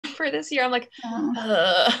for this year. I'm like,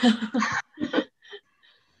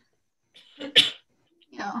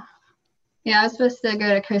 Yeah, I was supposed to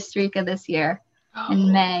go to Costa Rica this year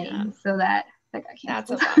in May, man. so that got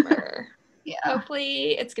canceled. That's a bummer. Yeah.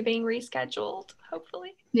 Hopefully it's being rescheduled.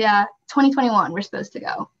 Hopefully. Yeah, 2021 we're supposed to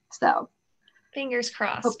go. So fingers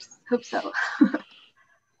crossed. Hope so.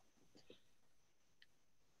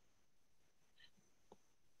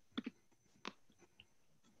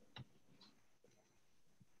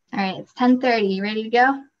 All right, it's 10:30. You ready to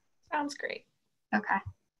go? Sounds great. Okay.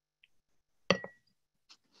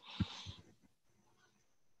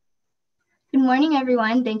 Good morning,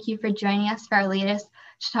 everyone. Thank you for joining us for our latest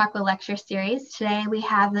Chautauqua lecture series. Today we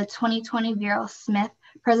have the 2020 Viral Smith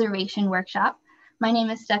Preservation Workshop. My name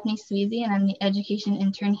is Stephanie Sweezy, and I'm the education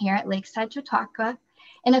intern here at Lakeside Chautauqua.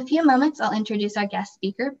 In a few moments, I'll introduce our guest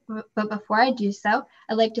speaker, but before I do so,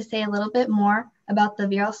 I'd like to say a little bit more about the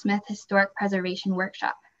Viral Smith Historic Preservation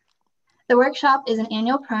Workshop. The workshop is an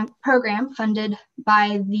annual program funded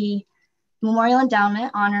by the Memorial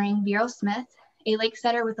Endowment honoring Viral Smith, a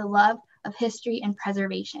Lakesider with a love of history and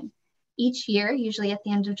preservation. Each year, usually at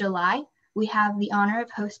the end of July, we have the honor of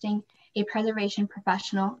hosting a preservation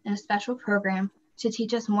professional in a special program to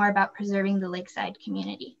teach us more about preserving the Lakeside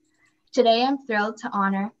community. Today, I'm thrilled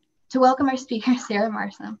to welcome our speaker, Sarah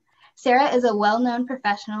Marsom. Sarah is a well-known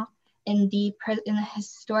professional in the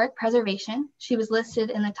historic preservation. She was listed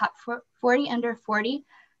in the top 40 under 40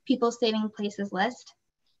 People Saving Places list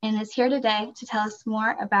and is here today to tell us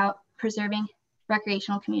more about preserving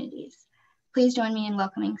recreational communities. Please join me in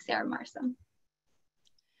welcoming Sarah Marsom.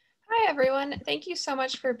 Hi, everyone. Thank you so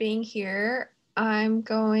much for being here. I'm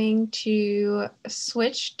going to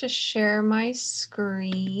switch to share my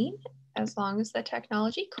screen as long as the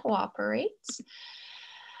technology cooperates.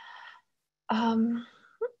 All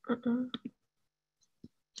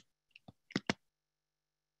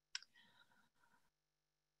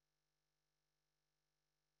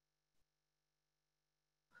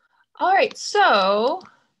right, so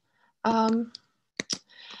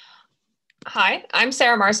hi, I'm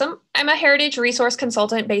Sarah Marsom. I'm a heritage resource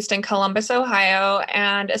consultant based in Columbus, Ohio,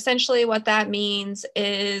 and essentially what that means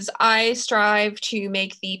is I strive to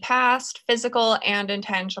make the past, physical and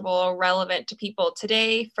intangible, relevant to people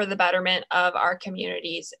today for the betterment of our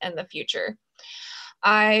communities in the future.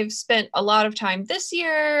 I've spent a lot of time this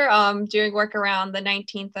year doing work around the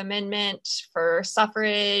 19th Amendment for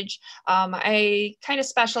suffrage. I kind of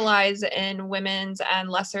specialize in women's and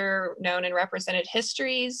lesser known and represented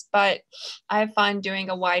histories, but I have fun doing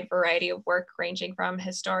a wide variety of work ranging from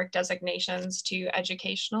historic designations to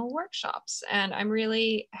educational workshops. And I'm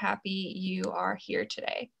really happy you are here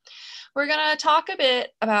today. We're going to talk a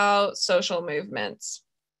bit about social movements.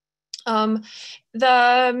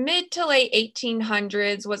 The mid to late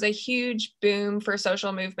 1800s was a huge boom for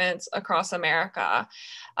social movements across America.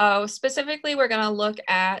 Specifically, we're going to look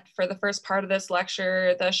at, for the first part of this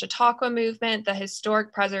lecture, the Chautauqua movement, the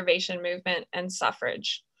historic preservation movement, and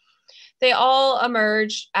suffrage. They all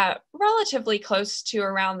emerged at relatively close to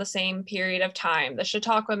around the same period of time. The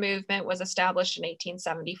Chautauqua movement was established in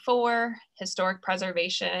 1874, historic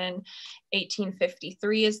preservation,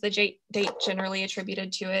 1853 is the date generally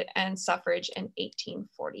attributed to it, and suffrage in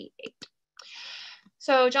 1848.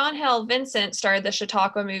 So John Hale Vincent started the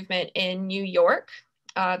Chautauqua movement in New York.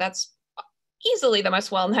 That's easily the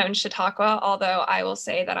most well-known Chautauqua, although I will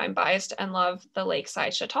say that I'm biased and love the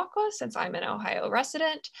Lakeside Chautauqua since I'm an Ohio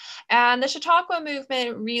resident. And the Chautauqua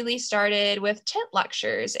movement really started with tent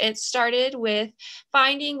lectures. It started with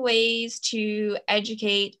finding ways to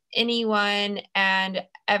educate anyone and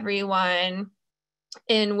everyone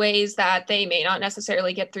in ways that they may not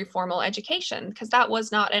necessarily get through formal education, because that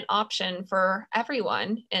was not an option for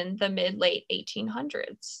everyone in the mid-late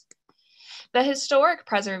 1800s. The historic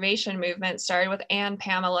preservation movement started with Anne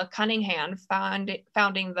Pamela Cunningham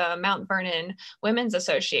founding the Mount Vernon Women's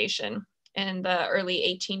Association in the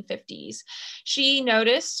early 1850s. She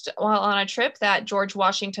noticed while on a trip that George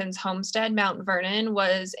Washington's homestead, Mount Vernon,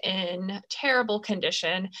 was in terrible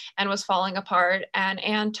condition and was falling apart, and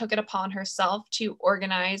Anne took it upon herself to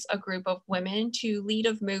organize a group of women to lead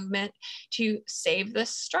a movement to save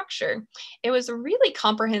this structure. It was a really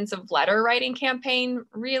comprehensive letter writing campaign,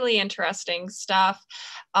 really interesting stuff.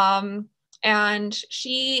 And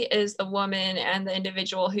she is the woman and the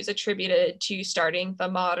individual who's attributed to starting the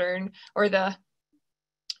modern or the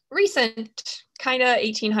recent kind of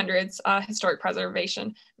 1800s historic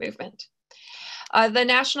preservation movement. The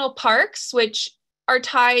national parks, which are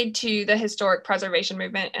tied to the historic preservation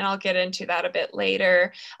movement, and I'll get into that a bit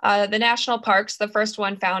later. The national parks, the first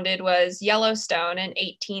one founded was Yellowstone in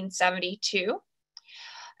 1872.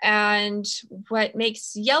 And what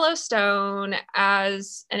makes Yellowstone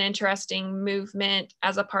as an interesting movement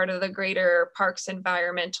as a part of the greater parks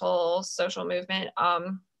environmental social movement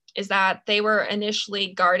is that they were initially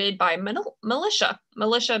guarded by militia.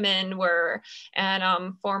 Militiamen were,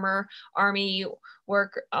 and former Army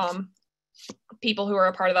work, people who were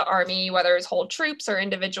a part of the Army, whether it's whole troops or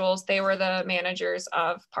individuals, they were the managers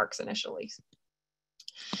of parks initially.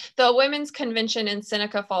 The Women's Convention in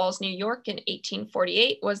Seneca Falls, New York in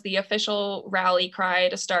 1848 was the official rally cry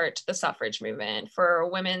to start the suffrage movement for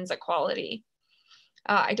women's equality.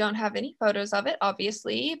 I don't have any photos of it,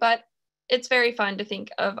 obviously, but it's very fun to think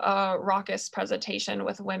of a raucous presentation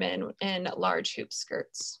with women in large hoop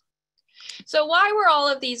skirts. So why were all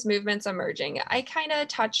of these movements emerging? I kind of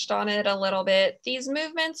touched on it a little bit. These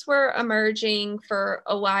movements were emerging for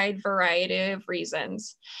a wide variety of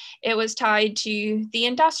reasons. It was tied to the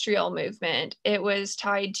industrial movement. It was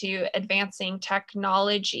tied to advancing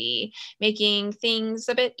technology, making things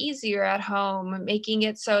a bit easier at home, making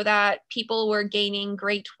it so that people were gaining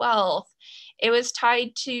great wealth. It was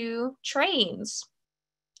tied to trains.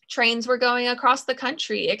 Trains were going across the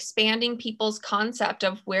country, expanding people's concept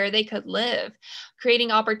of where they could live,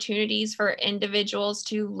 creating opportunities for individuals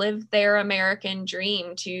to live their American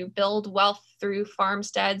dream, to build wealth through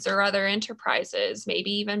farmsteads or other enterprises,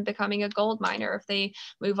 maybe even becoming a gold miner if they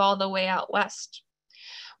move all the way out west.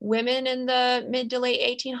 Women in the mid to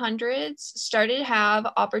late 1800s started to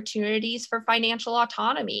have opportunities for financial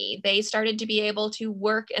autonomy. They started to be able to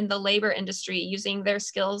work in the labor industry using their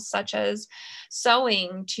skills such as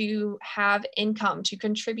sewing to have income, to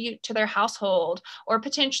contribute to their household, or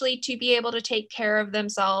potentially to be able to take care of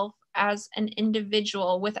themselves as an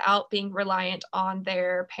individual without being reliant on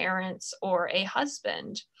their parents or a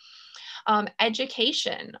husband.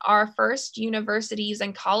 Education. Our first universities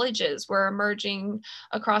and colleges were emerging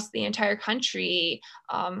across the entire country.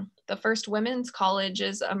 The first women's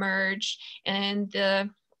colleges emerged in the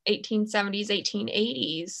 1870s,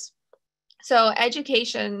 1880s. So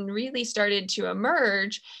education really started to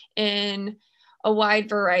emerge in a wide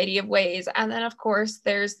variety of ways. And then, of course,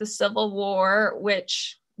 there's the Civil War,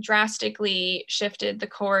 which drastically shifted the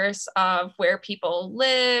course of where people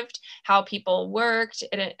lived, how people worked.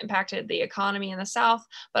 It impacted the economy in the South.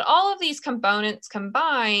 But all of these components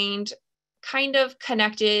combined kind of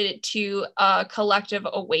connected to a collective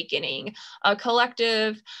awakening, a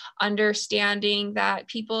collective understanding that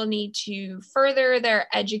people need to further their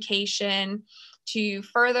education, to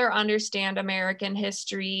further understand American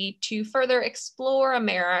history, to further explore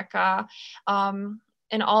America,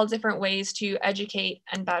 in all different ways to educate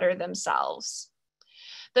and better themselves.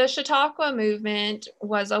 The Chautauqua movement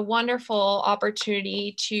was a wonderful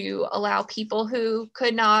opportunity to allow people who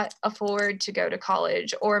could not afford to go to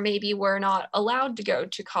college or maybe were not allowed to go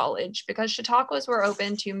to college, because Chautauquas were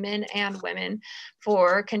open to men and women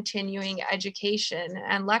for continuing education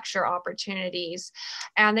and lecture opportunities.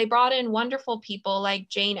 And they brought in wonderful people like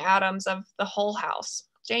Jane Addams of the Hull House.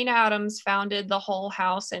 Jane Addams founded the Hull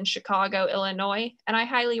House in Chicago, Illinois, and I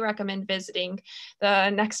highly recommend visiting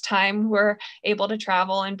the next time we're able to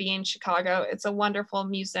travel and be in Chicago. It's a wonderful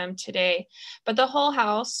museum today. But the Hull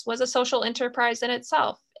House was a social enterprise in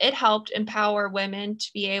itself. It helped empower women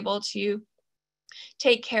to be able to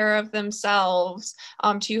take care of themselves,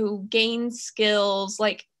 to gain skills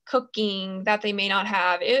like cooking that they may not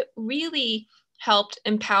have. It really helped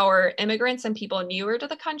empower immigrants and people newer to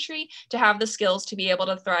the country to have the skills to be able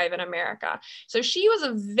to thrive in America. So she was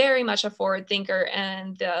a very much a forward thinker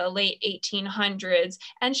in the late 1800s,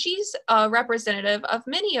 and she's a representative of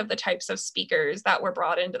many of the types of speakers that were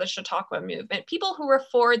brought into the Chautauqua movement, people who were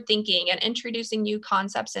forward thinking and introducing new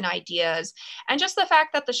concepts and ideas. And just the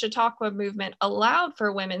fact that the Chautauqua movement allowed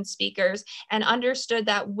for women speakers and understood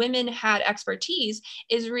that women had expertise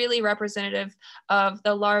is really representative of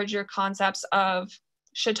the larger concepts of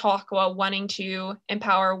Chautauqua wanting to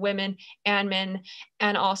empower women and men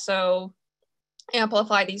and also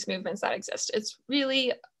amplify these movements that exist. It's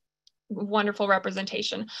really wonderful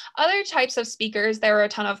representation. Other types of speakers, there were a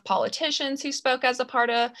ton of politicians who spoke as a part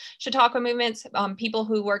of Chautauqua movements, people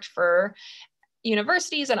who worked for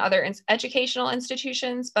universities and other educational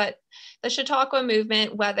institutions, but the Chautauqua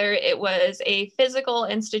movement, whether it was a physical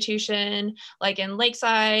institution like in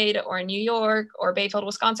Lakeside or New York or Bayfield,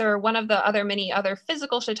 Wisconsin, or one of the many other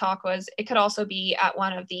physical Chautauquas, it could also be at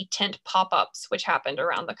one of the tent pop-ups which happened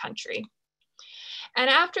around the country. And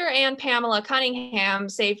after Anne Pamela Cunningham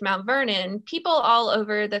saved Mount Vernon, people all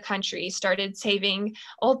over the country started saving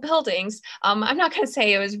old buildings. I'm not going to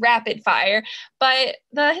say it was rapid fire, but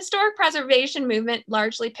the historic preservation movement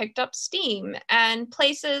largely picked up steam, and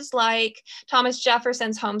places like Thomas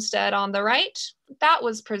Jefferson's homestead on the right that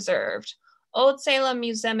was preserved. Old Salem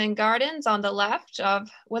Museum and Gardens on the left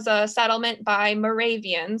was a settlement by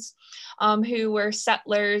Moravians who were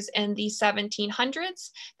settlers in the 1700s.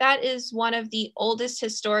 That is one of the oldest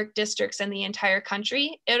historic districts in the entire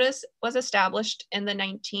country. It was established in the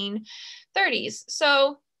 1930s.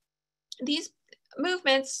 So these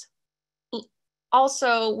movements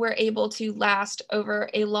also were able to last over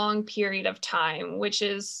a long period of time, which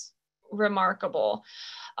is remarkable.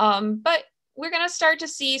 But we're going to start to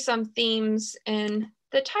see some themes in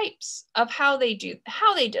the types of how they did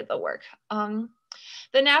the work.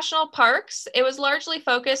 The national parks, it was largely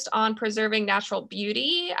focused on preserving natural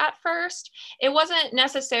beauty at first. It wasn't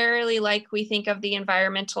necessarily like we think of the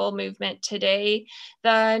environmental movement today.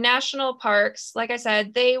 The national parks, like I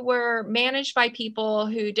said, they were managed by people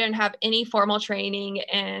who didn't have any formal training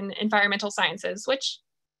in environmental sciences, which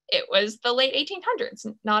it was the late 1800s,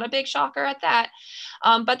 not a big shocker at that.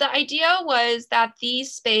 But the idea was that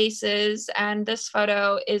these spaces, and this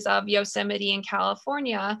photo is of Yosemite in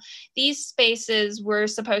California, these spaces were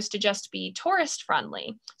supposed to just be tourist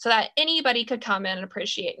friendly so that anybody could come in and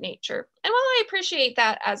appreciate nature. And while I appreciate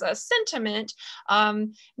that as a sentiment,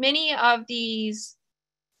 many of these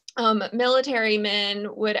military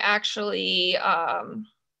men would actually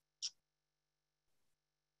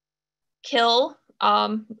kill,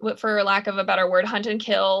 for lack of a better word, hunt and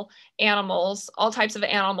kill animals, all types of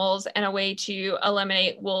animals, in a way to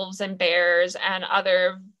eliminate wolves and bears and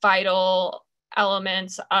other vital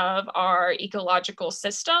elements of our ecological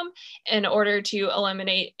system in order to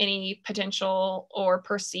eliminate any potential or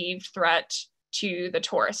perceived threat to the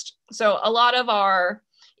tourist. So a lot of our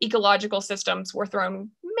ecological systems were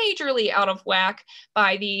thrown majorly out of whack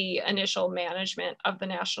by the initial management of the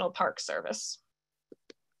National Park Service.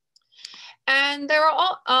 And there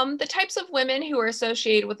are all the types of women who are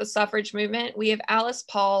associated with the suffrage movement. We have Alice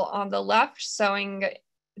Paul on the left sewing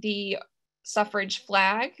the suffrage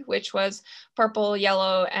flag, which was purple,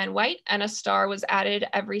 yellow, and white, and a star was added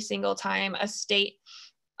every single time a state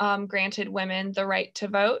granted women the right to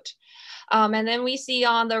vote. And then we see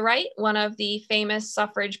on the right one of the famous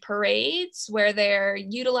suffrage parades where they're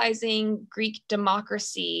utilizing Greek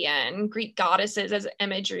democracy and Greek goddesses as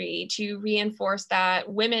imagery to reinforce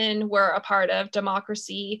that women were a part of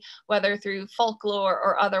democracy, whether through folklore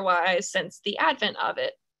or otherwise, since the advent of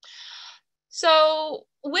it. So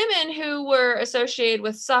women who were associated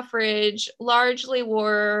with suffrage largely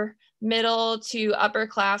were middle to upper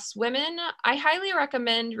class women. I highly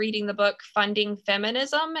recommend reading the book Funding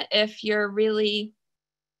Feminism if you're really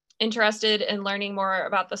interested in learning more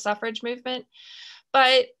about the suffrage movement.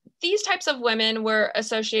 But these types of women were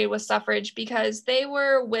associated with suffrage because they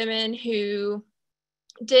were women who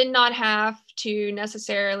did not have to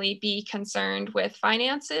necessarily be concerned with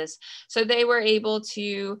finances. So they were able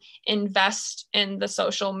to invest in the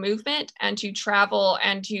social movement and to travel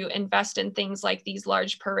and to invest in things like these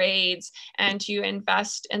large parades and to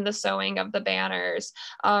invest in the sewing of the banners.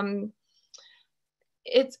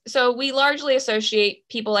 So we largely associate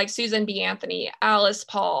people like Susan B. Anthony, Alice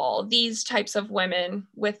Paul, these types of women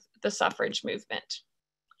with the suffrage movement.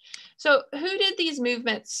 So who did these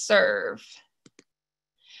movements serve?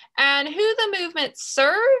 And who the movements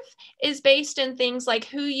serve is based in things like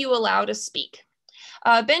who you allow to speak.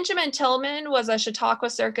 Benjamin Tillman was a Chautauqua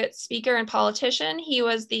Circuit speaker and politician. He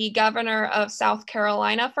was the governor of South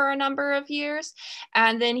Carolina for a number of years,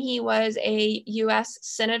 and then he was a U.S.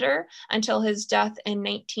 senator until his death in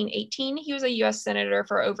 1918. He was a U.S. senator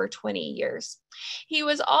for over 20 years. He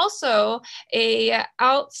was also an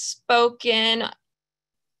outspoken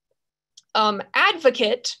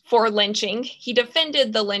advocate for lynching. He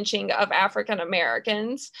defended the lynching of African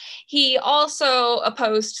Americans. He also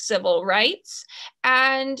opposed civil rights,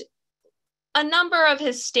 and a number of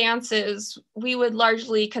his stances we would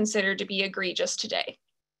largely consider to be egregious today.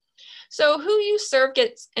 So who you serve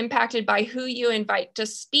gets impacted by who you invite to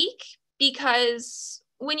speak, because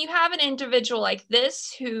when you have an individual like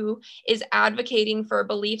this who is advocating for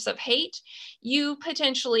beliefs of hate, you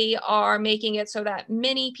potentially are making it so that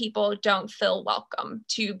many people don't feel welcome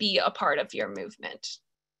to be a part of your movement.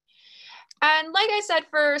 And like I said,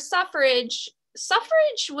 for suffrage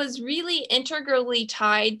was really integrally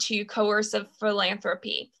tied to coercive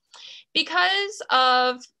philanthropy. Because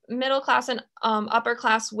of middle class and upper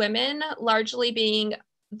class women largely being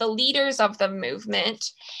the leaders of the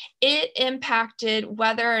movement, it impacted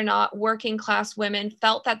whether or not working class women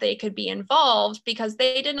felt that they could be involved, because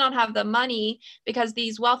they did not have the money, because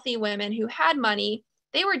these wealthy women who had money,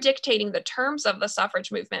 they were dictating the terms of the suffrage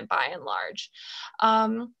movement by and large.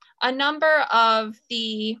 A number of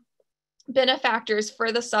the benefactors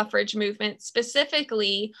for the suffrage movement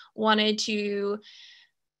specifically wanted to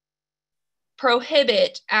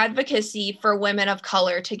prohibit advocacy for women of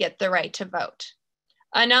color to get the right to vote.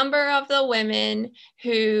 A number of the women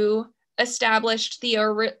who established the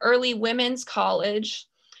early women's college,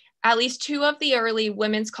 at least two of the early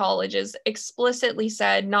women's colleges explicitly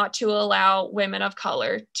said not to allow women of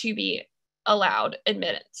color to be allowed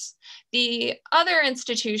admittance. The other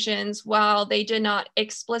institutions, while they did not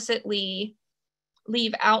explicitly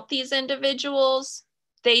leave out these individuals,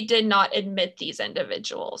 they did not admit these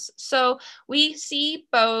individuals. So we see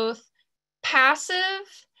both passive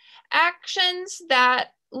actions that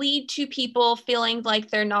lead to people feeling like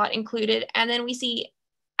they're not included, and then we see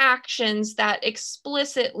actions that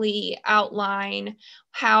explicitly outline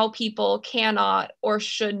how people cannot or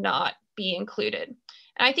should not be included.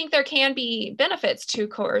 And I think there can be benefits to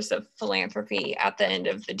coercive philanthropy at the end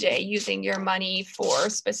of the day, using your money for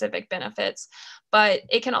specific benefits, but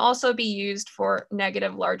it can also be used for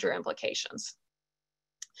negative, larger implications.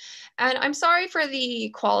 And I'm sorry for the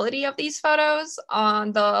quality of these photos.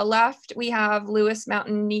 On the left, we have Lewis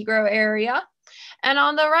Mountain Negro area. And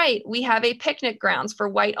on the right, we have a picnic grounds for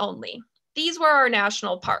white only. These were our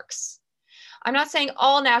national parks. I'm not saying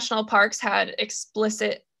all national parks had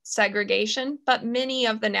explicit segregation, but many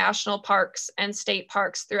of the national parks and state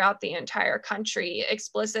parks throughout the entire country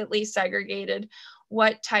explicitly segregated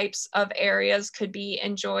what types of areas could be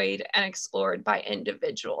enjoyed and explored by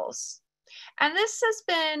individuals. And this has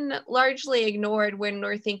been largely ignored when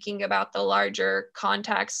we're thinking about the larger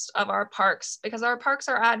context of our parks, because our parks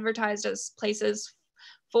are advertised as places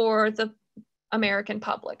for the American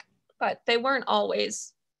public, but they weren't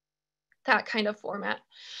always that kind of format.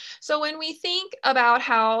 So when we think about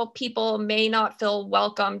how people may not feel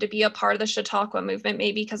welcome to be a part of the Chautauqua movement,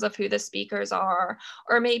 maybe because of who the speakers are,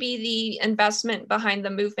 or maybe the investment behind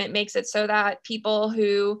the movement makes it so that people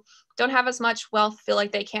who don't have as much wealth feel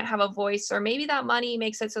like they can't have a voice, or maybe that money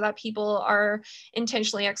makes it so that people are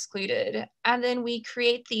intentionally excluded. And then we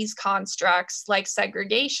create these constructs like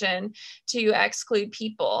segregation to exclude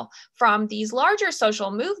people from these larger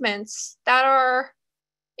social movements that are,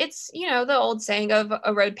 it's, you know, the old saying of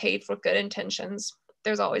a road paved with good intentions.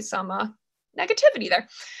 There's always some negativity there.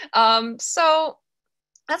 So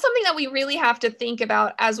that's something that we really have to think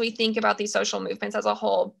about as we think about these social movements as a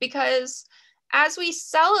whole, because as we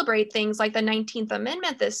celebrate things like the 19th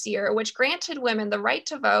Amendment this year, which granted women the right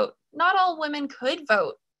to vote, not all women could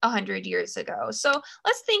vote 100 years ago. So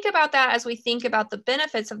let's think about that as we think about the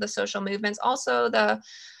benefits of the social movements, also the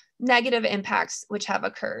negative impacts which have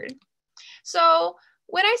occurred. So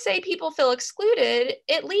when I say people feel excluded,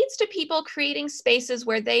 it leads to people creating spaces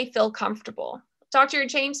where they feel comfortable. Dr.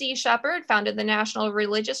 James E. Shepard founded the National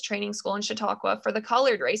Religious Training School in Chautauqua for the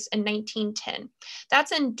colored race in 1910.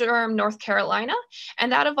 That's in Durham, North Carolina,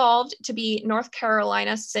 and that evolved to be North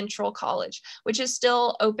Carolina Central College, which is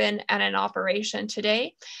still open and in operation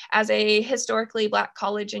today as a historically Black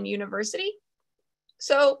college and university.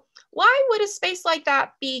 So why would a space like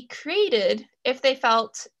that be created if they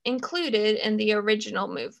felt included in the original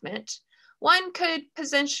movement? One could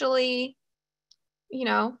potentially, you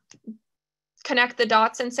know, connect the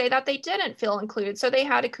dots and say that they didn't feel included, so they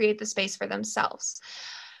had to create the space for themselves.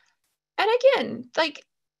 And again, like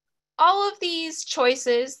all of these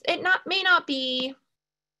choices, it may not be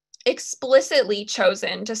explicitly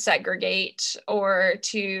chosen to segregate or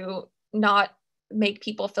to not make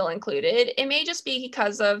people feel included. It may just be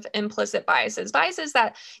because of implicit biases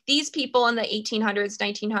that these people in the 1800s,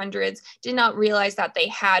 1900s did not realize that they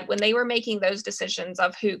had when they were making those decisions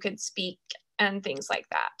of who could speak and things like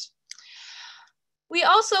that. We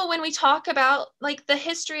also, when we talk about like the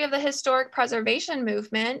history of the historic preservation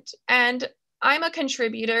movement, and I'm a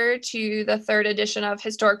contributor to the 3rd edition of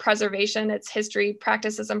Historic Preservation, its history,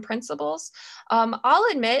 practices, and principles. I'll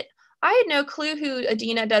admit, I had no clue who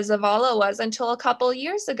Adina de Zavala was until a couple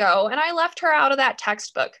years ago, and I left her out of that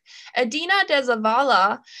textbook. Adina de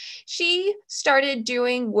Zavala, she started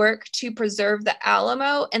doing work to preserve the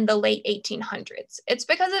Alamo in the late 1800s. It's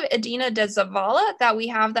because of Adina de Zavala that we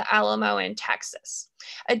have the Alamo in Texas.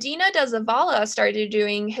 Adina de Zavala started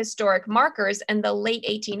doing historic markers in the late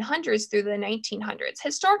 1800s through the 1900s.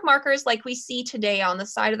 Historic markers like we see today on the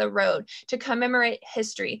side of the road to commemorate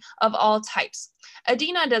history of all types.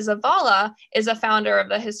 Adina de Zavala is a founder of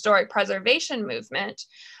the historic preservation movement,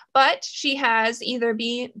 but she has either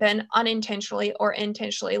been unintentionally or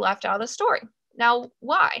intentionally left out of the story. Now,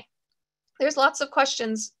 why? There's lots of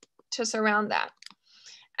questions to surround that.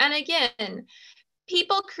 And again,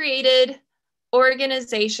 people created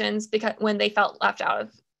organizations because when they felt left out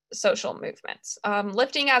of social movements.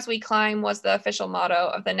 Lifting as we climb was the official motto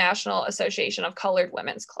of the National Association of Colored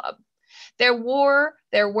Women's Club. There were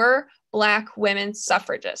Black women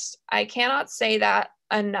suffragists. I cannot say that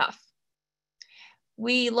enough.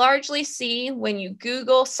 We largely see when you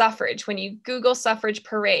Google suffrage, when you Google suffrage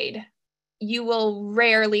parade, you will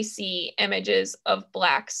rarely see images of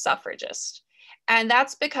Black suffragists. And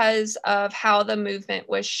that's because of how the movement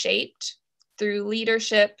was shaped through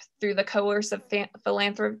leadership, through the coercive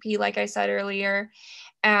philanthropy, like I said earlier.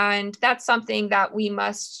 And that's something that we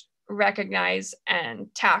must recognize and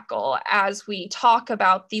tackle as we talk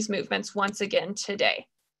about these movements once again today.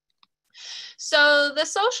 So the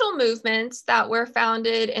social movements that were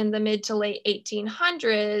founded in the mid to late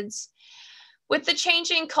 1800s, with the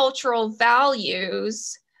changing cultural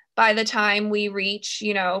values by the time we reach,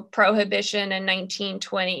 Prohibition in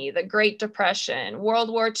 1920, the Great Depression,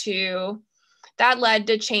 World War II, that led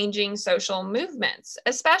to changing social movements,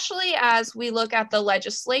 especially as we look at the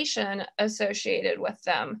legislation associated with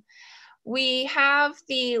them. We have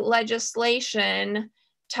the legislation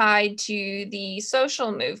tied to the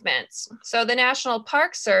social movements. So the National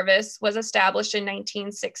Park Service was established in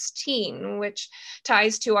 1916, which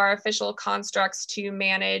ties to our official constructs to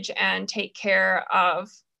manage and take care of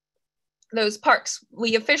those parks.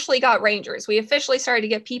 We officially got rangers. We officially started to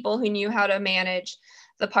get people who knew how to manage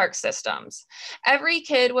the park systems. Every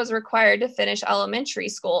kid was required to finish elementary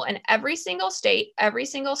school, and every single state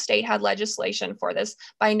had legislation for this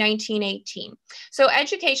by 1918. So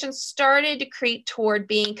education started to creep toward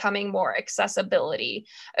becoming more accessible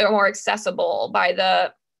by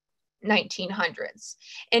the 1900s.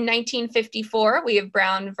 In 1954, we have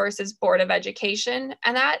Brown versus Board of Education,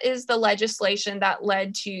 and that is the legislation that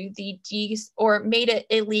led to made it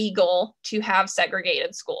illegal to have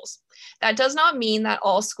segregated schools. That does not mean that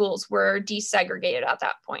all schools were desegregated at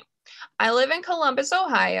that point. I live in Columbus,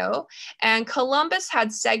 Ohio, and Columbus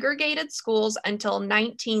had segregated schools until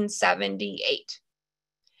 1978.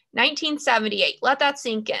 1978, let that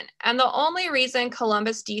sink in. And the only reason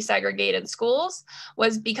Columbus desegregated schools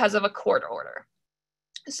was because of a court order.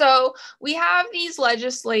 So we have these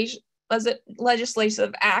legislative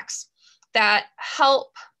acts that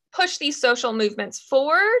help push these social movements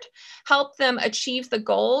forward, help them achieve the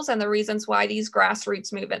goals and the reasons why these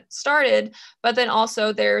grassroots movements started, but then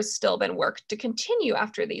also there's still been work to continue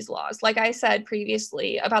after these laws. Like I said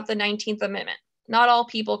previously about the 19th Amendment. Not all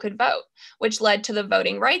people could vote, which led to the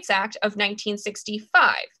Voting Rights Act of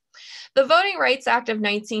 1965. The Voting Rights Act of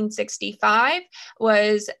 1965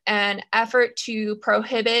 was an effort to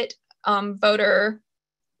prohibit voter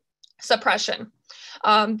suppression.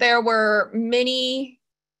 There were many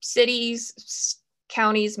cities,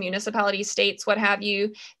 counties, municipalities, states, what have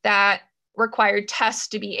you, that required tests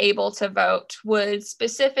to be able to vote, would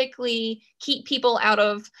specifically keep people out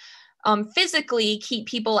of physically keep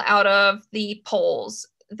people out of the polls.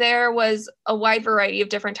 There was a wide variety of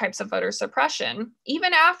different types of voter suppression,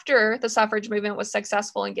 even after the suffrage movement was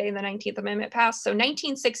successful in getting the 19th Amendment passed, so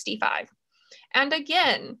 1965. And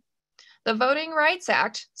again, the Voting Rights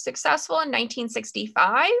Act, successful in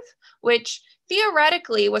 1965, which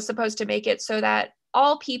theoretically was supposed to make it so that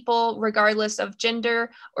all people, regardless of gender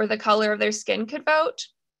or the color of their skin, could vote.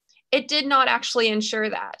 It did not actually ensure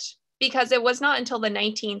that, because it was not until the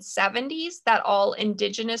 1970s that all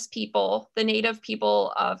indigenous people, the native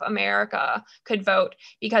people of America, could vote,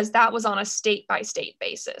 because that was on a state-by-state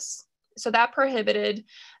basis. So that prohibited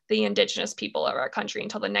the indigenous people of our country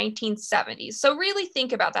until the 1970s. So really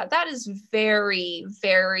think about that. That is very,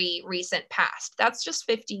 very recent past. That's just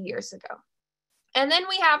 50 years ago. And then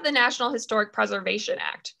we have the National Historic Preservation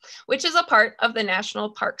Act, which is a part of the National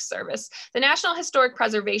Park Service. The National Historic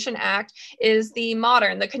Preservation Act is the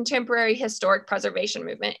contemporary historic preservation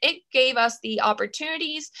movement. It gave us the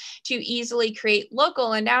opportunities to easily create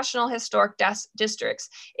local and national historic districts.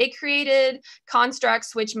 It created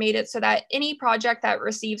constructs which made it so that any project that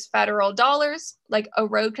receives federal dollars, like a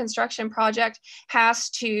road construction project, has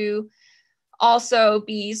to also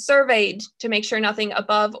be surveyed to make sure nothing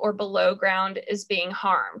above or below ground is being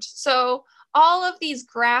harmed. So all of these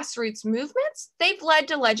grassroots movements, they've led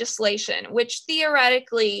to legislation, which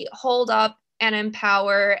theoretically hold up and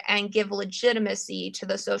empower and give legitimacy to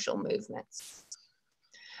the social movements.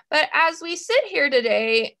 But as we sit here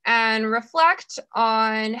today and reflect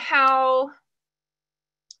on how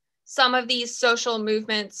some of these social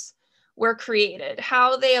movements were created,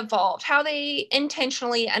 how they evolved, how they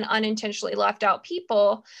intentionally and unintentionally left out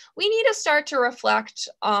people, we need to start to reflect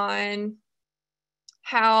on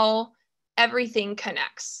how everything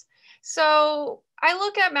connects. So I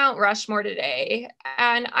look at Mount Rushmore today,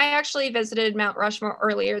 and I actually visited Mount Rushmore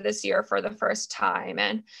earlier this year for the first time.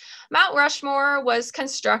 And Mount Rushmore was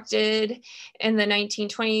constructed in the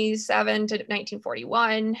 1927 to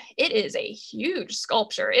 1941. It is a huge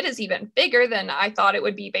sculpture. It is even bigger than I thought it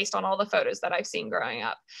would be based on all the photos that I've seen growing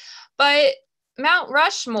up. But Mount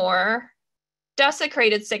Rushmore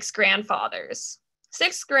desecrated six grandfathers.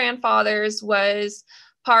 Six grandfathers was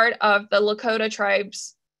part of the Lakota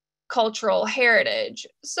tribe's cultural heritage.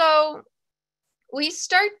 So we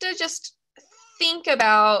start to just think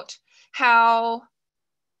about how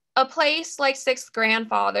a place like Six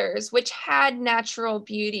Grandfathers, which had natural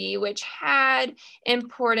beauty, which had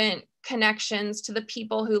important connections to the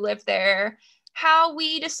people who lived there, how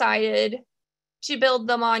we decided to build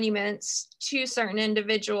the monuments to certain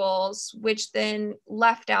individuals, which then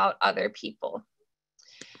left out other people.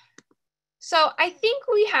 So I think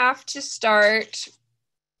we have to start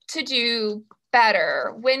to do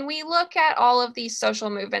better when we look at all of these social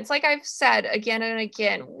movements. Like I've said again and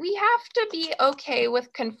again, we have to be okay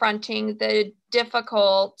with confronting the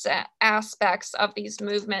difficult aspects of these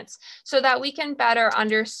movements so that we can better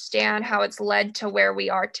understand how it's led to where we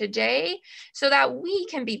are today, so that we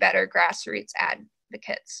can be better grassroots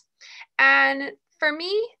advocates. And for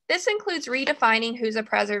me, this includes redefining who's a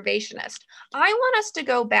preservationist. I want us to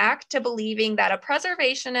go back to believing that a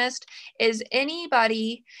preservationist is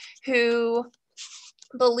anybody who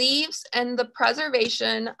believes in the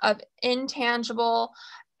preservation of intangible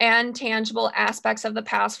and tangible aspects of the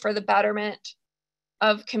past for the betterment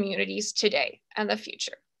of communities today and the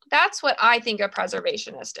future. That's what I think a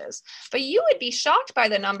preservationist is. But you would be shocked by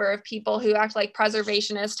the number of people who act like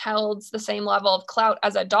preservationist holds the same level of clout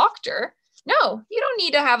as a doctor. No, you don't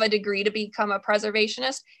need to have a degree to become a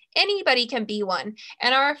preservationist. Anybody can be one.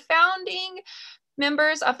 And our founding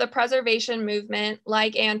members of the preservation movement,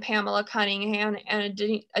 like Anne Pamela Cunningham and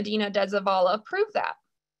Adina Dezavala, prove that.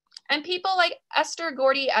 And people like Esther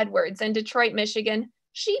Gordy Edwards in Detroit, Michigan,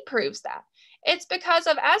 she proves that. It's because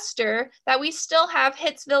of Esther that we still have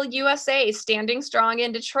Hitsville, USA standing strong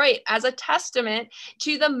in Detroit as a testament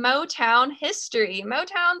to the Motown history.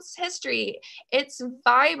 Motown's history, it's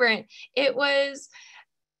vibrant. It was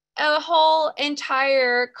a whole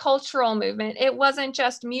entire cultural movement. It wasn't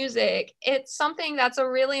just music. It's something that's a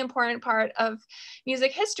really important part of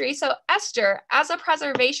music history. So Esther, as a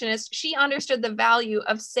preservationist, she understood the value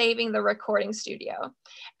of saving the recording studio.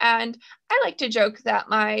 And I like to joke that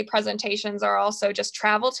my presentations are also just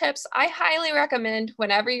travel tips. I highly recommend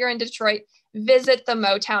whenever you're in Detroit, visit the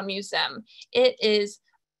Motown Museum. It is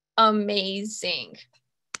amazing.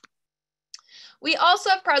 We also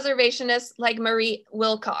have preservationists like Marie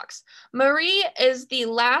Wilcox. Marie is the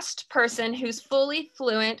last person who's fully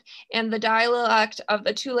fluent in the dialect of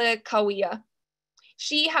the Tule Kawiya.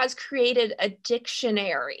 She has created a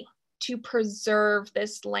dictionary to preserve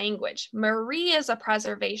this language. Marie is a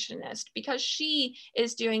preservationist because she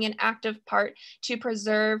is doing an active part to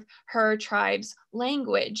preserve her tribe's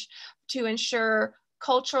language to ensure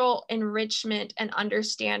cultural enrichment and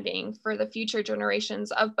understanding for the future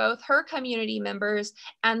generations of both her community members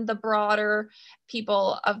and the broader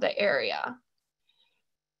people of the area.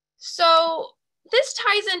 So this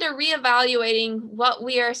ties into reevaluating what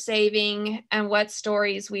we are saving and what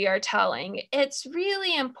stories we are telling. It's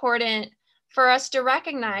really important for us to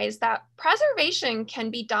recognize that preservation can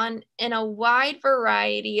be done in a wide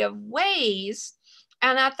variety of ways,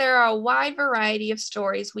 and that there are a wide variety of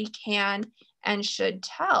stories we can and should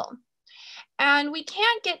tell. And we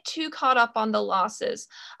can't get too caught up on the losses.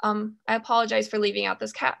 I apologize for leaving out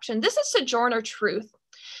this caption. This is Sojourner Truth.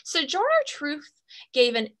 Sojourner Truth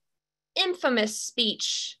gave an infamous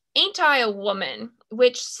speech, Ain't I a Woman?,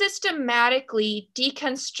 which systematically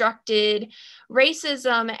deconstructed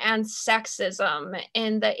racism and sexism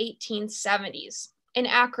in the 1870s in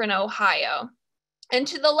Akron, Ohio. And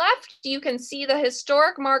to the left, you can see the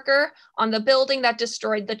historic marker on the building that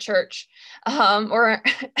destroyed the church. Or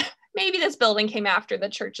maybe this building came after the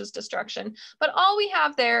church's destruction, but all we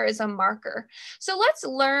have there is a marker. So let's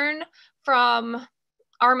learn from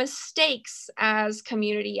our mistakes as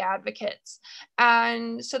community advocates,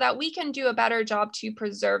 and so that we can do a better job to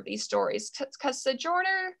preserve these stories, because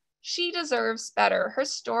Sojourner, she deserves better. Her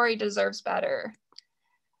story deserves better.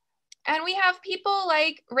 And we have people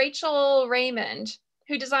like Rachel Raymond,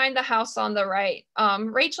 who designed the house on the right.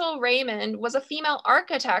 Rachel Raymond was a female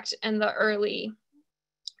architect in the early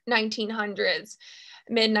 1900s,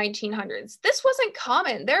 mid 1900s. This wasn't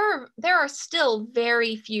common. There are still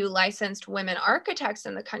very few licensed women architects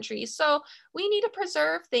in the country. So we need to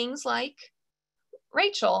preserve things like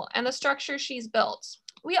Rachel and the structure she's built.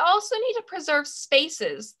 We also need to preserve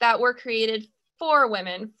spaces that were created for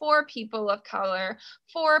women, for people of color,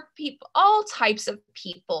 for people, all types of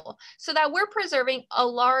people, so that we're preserving a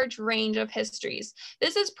large range of histories.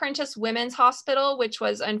 This is Prentice Women's Hospital, which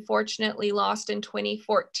was unfortunately lost in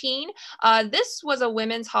 2014. This was a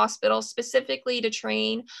women's hospital specifically to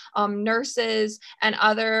train nurses and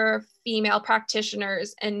other female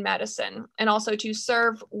practitioners in medicine, and also to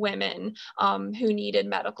serve women who needed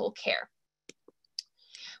medical care.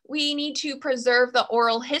 We need to preserve the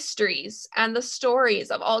oral histories and the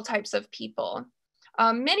stories of all types of people.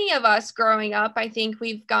 Many of us growing up, I think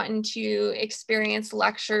we've gotten to experience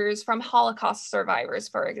lectures from Holocaust survivors,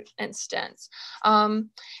 for instance. I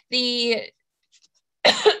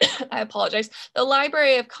apologize. The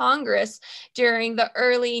Library of Congress during the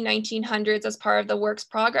early 1900s, as part of the Works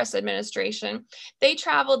Progress Administration, they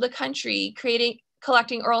traveled the country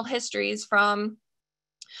collecting oral histories from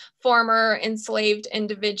former enslaved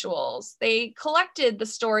individuals. They collected the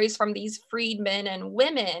stories from these freedmen and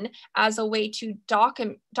women as a way to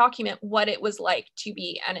document what it was like to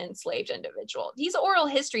be an enslaved individual. These oral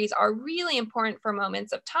histories are really important for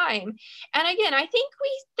moments of time. And again, I think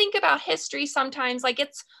we think about history sometimes like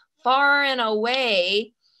it's far and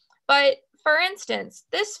away. But for instance,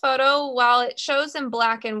 this photo, while it shows in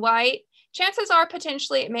black and white, chances are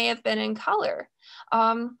potentially it may have been in color.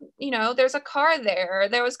 There's a car there.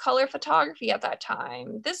 There was color photography at that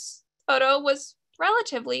time. This photo was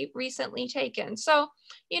relatively recently taken. So,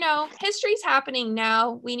 history's happening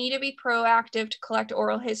now. We need to be proactive to collect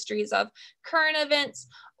oral histories of current events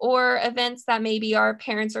or events that maybe our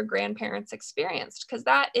parents or grandparents experienced, because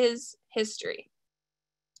that is history.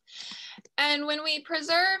 And when we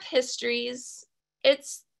preserve histories,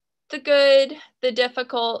 it's the good, the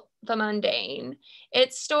difficult, the mundane.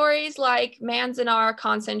 It's stories like Manzanar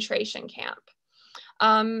concentration camp.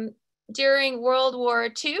 During World War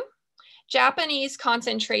II, Japanese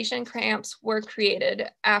concentration camps were created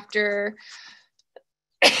after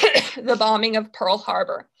the bombing of Pearl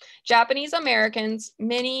Harbor. Japanese Americans,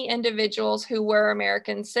 many individuals who were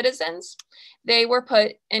American citizens, they were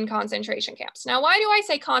put in concentration camps. Now, why do I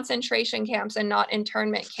say concentration camps and not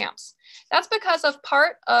internment camps? That's because of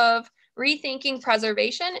part of rethinking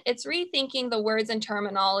preservation. It's rethinking the words and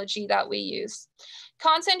terminology that we use.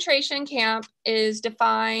 Concentration camp is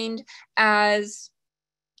defined as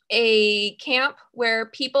a camp where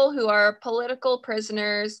people who are political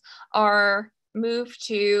prisoners are moved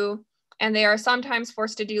to, and they are sometimes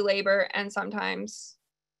forced to do labor and sometimes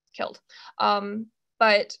killed.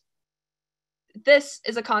 But this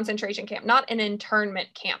is a concentration camp, not an internment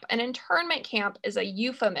camp. An internment camp is a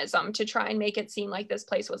euphemism to try and make it seem like this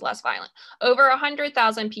place was less violent. Over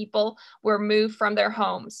 100,000 people were moved from their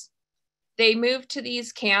homes. They moved to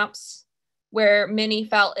these camps where many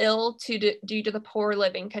fell ill due to the poor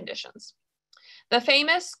living conditions. The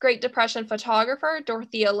famous Great Depression photographer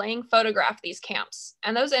Dorothea Lange photographed these camps,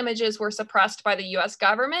 and those images were suppressed by the US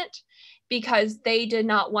government because they did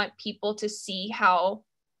not want people to see how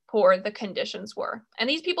poor the conditions were. And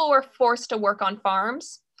these people were forced to work on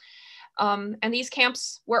farms. And these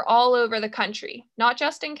camps were all over the country, not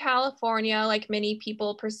just in California, like many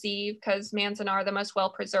people perceive, because Manzanar are the most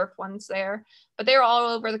well-preserved ones there, but they were all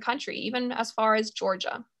over the country, even as far as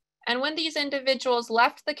Georgia. And when these individuals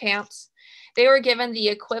left the camps, they were given the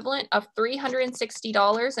equivalent of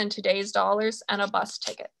 $360 in today's dollars and a bus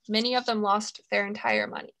ticket. Many of them lost their entire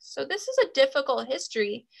money. So this is a difficult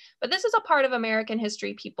history, but this is a part of American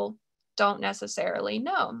history people don't necessarily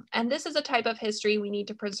know. And this is a type of history we need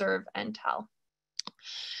to preserve and tell.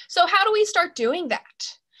 So how do we start doing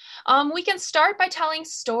that? We can start by telling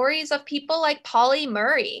stories of people like Polly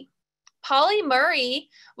Murray. Polly Murray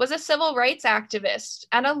was a civil rights activist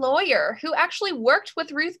and a lawyer who actually worked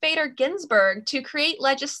with Ruth Bader Ginsburg to create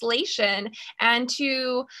legislation and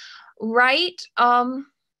to write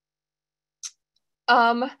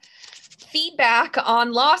feedback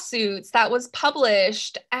on lawsuits that was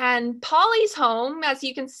published. And Polly's home, as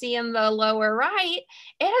you can see in the lower right,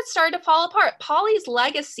 it had started to fall apart. Polly's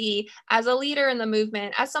legacy as a leader in the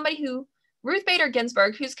movement, as somebody who, Ruth Bader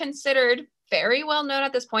Ginsburg, who's considered very well known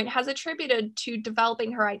at this point, has attributed to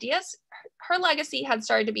developing her ideas, her legacy had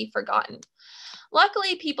started to be forgotten.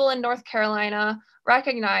 Luckily, people in North Carolina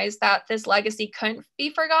recognized that this legacy couldn't be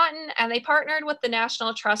forgotten, and they partnered with the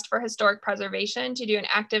National Trust for Historic Preservation to do an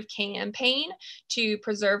active campaign to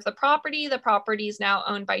preserve the property. The property is now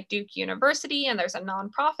owned by Duke University, and there's a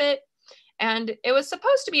nonprofit, and it was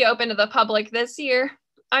supposed to be open to the public this year.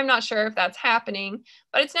 I'm not sure if that's happening,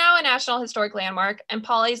 but it's now a National Historic Landmark, and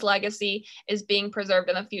Polly's legacy is being preserved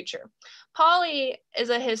in the future. Polly is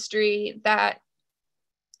a history that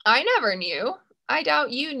I never knew. I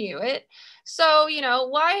doubt you knew it. So,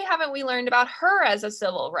 why haven't we learned about her as a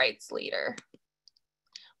civil rights leader?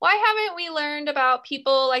 Why haven't we learned about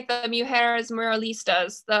people like the Mujeres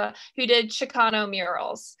Muralistas, who did Chicano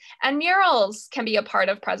murals? And murals can be a part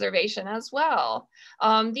of preservation as well.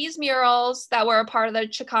 These murals that were a part of the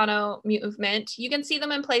Chicano movement, you can see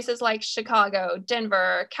them in places like Chicago,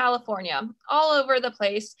 Denver, California, all over the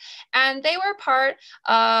place. And they were part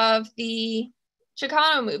of the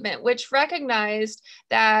Chicano movement, which recognized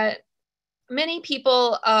that many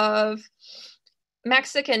people of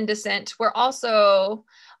Mexican descent were also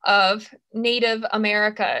of Native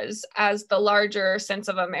Americas, as the larger sense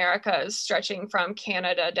of Americas stretching from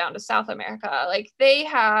Canada down to South America. Like, they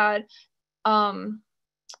had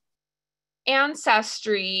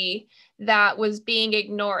ancestry that was being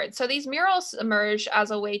ignored. So these murals emerged as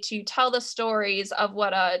a way to tell the stories of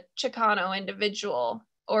what a Chicano individual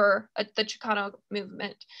or the Chicano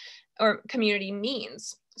movement or community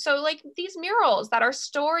means. So like these murals that are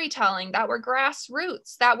storytelling, that were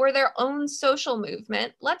grassroots, that were their own social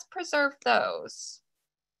movement, let's preserve those.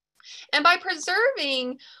 And by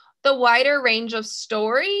preserving the wider range of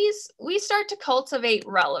stories, we start to cultivate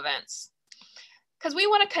relevance because we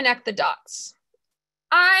want to connect the dots.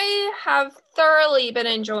 I have thoroughly been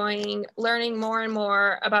enjoying learning more and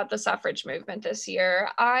more about the suffrage movement this year.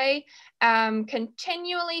 I am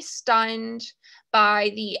continually stunned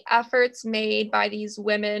by the efforts made by these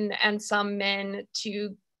women and some men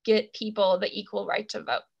to get people the equal right to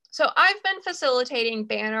vote. So I've been facilitating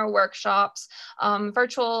banner workshops,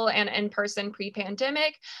 virtual and in-person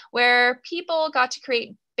pre-pandemic, where people got to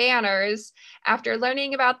create banners after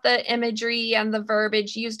learning about the imagery and the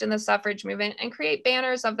verbiage used in the suffrage movement and create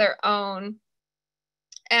banners of their own.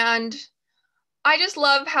 And I just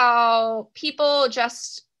love how people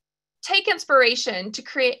just take inspiration to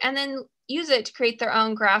create and then use it to create their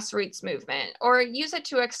own grassroots movement or use it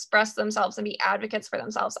to express themselves and be advocates for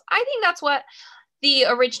themselves. I think that's what the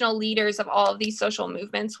original leaders of all of these social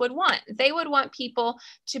movements would want. They would want people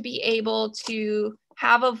to be able to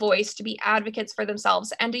have a voice, to be advocates for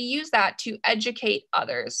themselves, and to use that to educate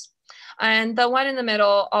others. And the one in the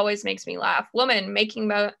middle always makes me laugh. Woman making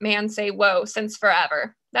man say whoa since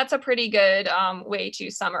forever. That's a pretty good way to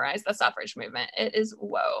summarize the suffrage movement. It is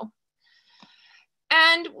whoa.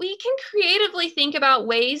 And we can creatively think about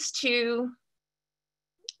ways to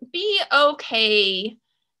be okay,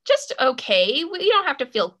 just okay. We don't have to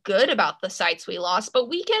feel good about the sites we lost, but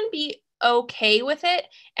we can be okay with it,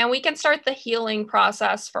 and we can start the healing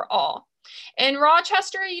process for all. In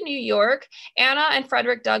Rochester, New York, Anna and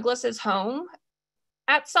Frederick Douglass's home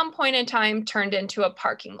at some point in time turned into a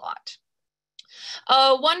parking lot.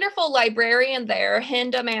 A wonderful librarian there,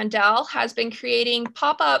 Hinda Mandel, has been creating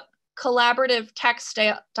pop-up collaborative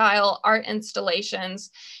textile art installations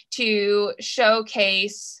to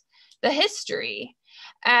showcase the history.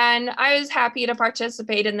 And I was happy to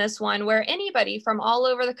participate in this one where anybody from all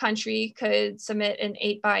over the country could submit an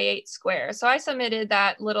 8x8 square. So I submitted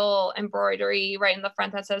that little embroidery right in the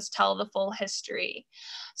front that says "Tell the Full History."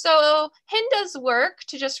 So Hinda's work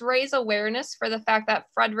to just raise awareness for the fact that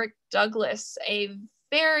Frederick Douglass, a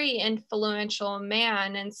very influential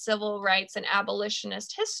man in civil rights and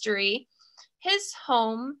abolitionist history, his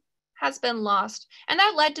home has been lost. And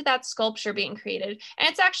that led to that sculpture being created. And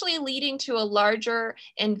it's actually leading to a larger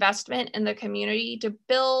investment in the community to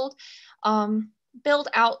build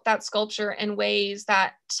out that sculpture in ways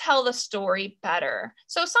that tell the story better.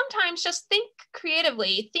 So sometimes just think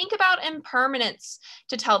creatively, think about impermanence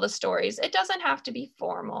to tell the stories. It doesn't have to be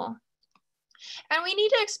formal. And we need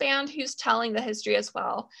to expand who's telling the history as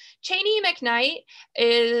well. Cheney McKnight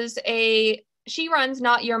she runs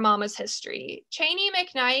Not Your Mama's History. Cheney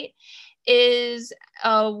McKnight is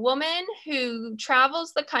a woman who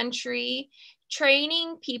travels the country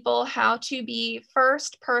training people how to be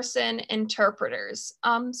first-person interpreters.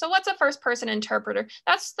 So what's a first-person interpreter?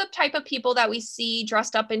 That's the type of people that we see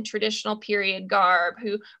dressed up in traditional period garb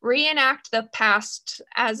who reenact the past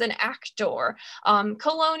as an actor.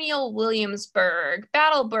 Colonial Williamsburg,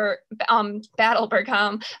 battle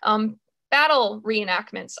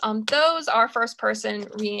reenactments. Those are first-person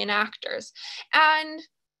reenactors. And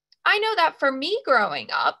I know that for me growing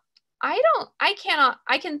up, I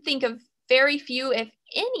can think of very few, if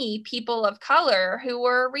any, people of color who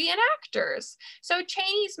were reenactors. So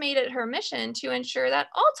Cheney's made it her mission to ensure that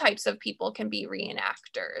all types of people can be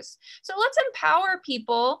reenactors. So let's empower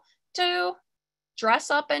people to dress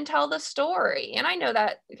up and tell the story. And I know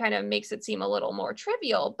that kind of makes it seem a little more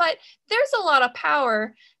trivial, but there's a lot of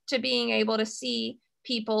power to being able to see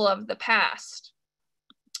people of the past.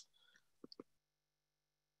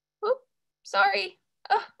 Oops, sorry.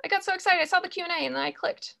 Oh, I got so excited. I saw the Q&A and then I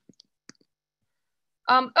clicked.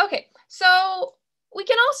 Okay, so we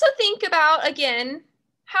can also think about, again,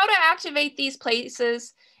 how to activate these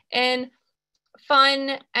places in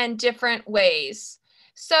fun and different ways.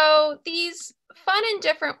 So these fun and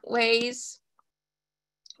different ways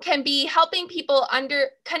can be helping people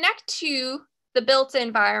connect to the built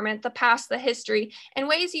environment, the past, the history, in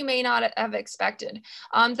ways you may not have expected.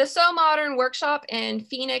 The So Modern workshop in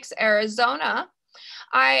Phoenix, Arizona,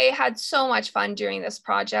 I had so much fun doing this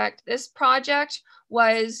project. This project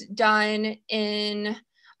was done in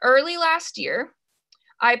early last year.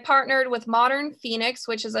 I partnered with Modern Phoenix,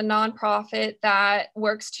 which is a nonprofit that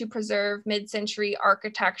works to preserve mid-century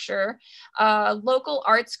architecture, a local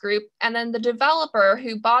arts group, and then the developer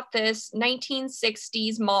who bought this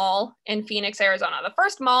 1960s mall in Phoenix, Arizona. The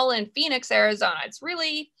first mall in Phoenix, Arizona.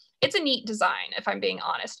 It's a neat design, if I'm being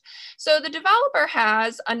honest. So the developer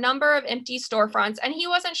has a number of empty storefronts, and he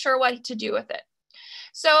wasn't sure what to do with it.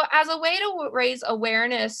 So as a way to raise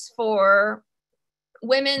awareness for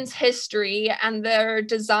women's history and their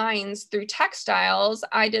designs through textiles,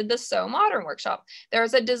 I did the So Modern workshop. There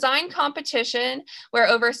was a design competition where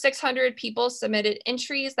over 600 people submitted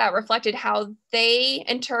entries that reflected how they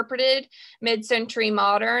interpreted mid-century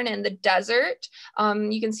modern and the desert.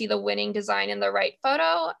 You can see the winning design in the right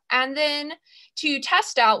photo. And then to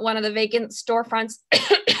test out one of the vacant storefronts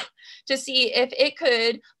to see if it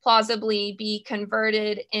could plausibly be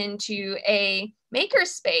converted into a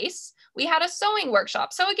makerspace, we had a sewing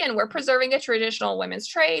workshop. So again, we're preserving a traditional women's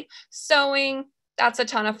trade. Sewing, that's a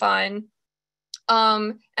ton of fun.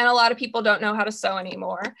 And a lot of people don't know how to sew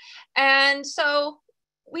anymore. And so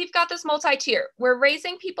we've got this multi-tier. We're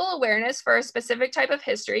raising people awareness for a specific type of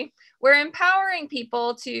history. We're empowering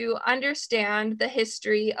people to understand the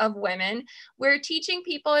history of women. We're teaching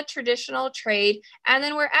people a traditional trade, and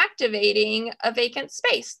then we're activating a vacant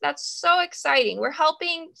space. That's so exciting. We're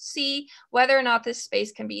helping see whether or not this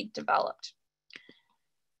space can be developed.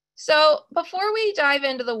 So before we dive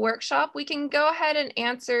into the workshop, we can go ahead and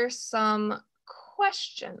answer some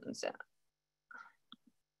questions.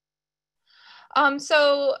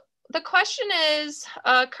 So the question is,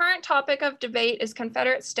 current topic of debate is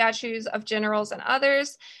Confederate statues of generals and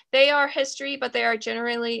others. They are history, but they are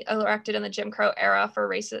generally erected in the Jim Crow era for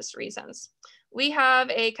racist reasons. We have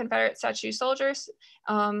a Confederate statue soldiers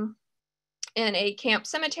in a camp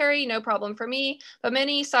cemetery, no problem for me, but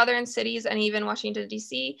many southern cities and even Washington,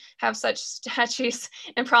 D.C. have such statues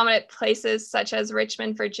in prominent places, such as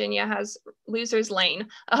Richmond, Virginia has Losers Lane,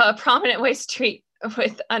 a prominent way street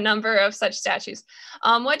with a number of such statues.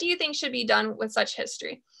 What do you think should be done with such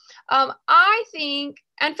history? I think,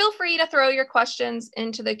 and feel free to throw your questions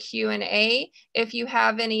into the Q&A if you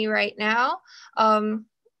have any right now.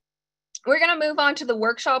 We're going to move on to the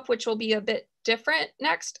workshop, which will be a bit different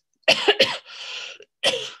next.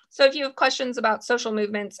 So if you have questions about social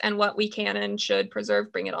movements and what we can and should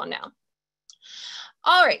preserve, bring it on now.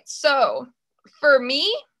 All right, so for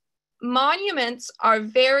me, monuments are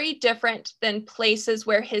very different than places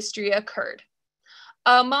where history occurred.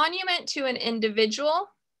 A monument to an individual,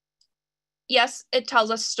 yes, it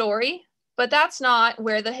tells a story, but that's not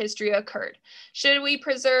where the history occurred. Should we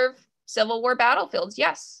preserve Civil War battlefields?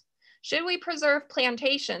 Yes. Should we preserve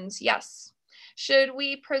plantations? Yes. Should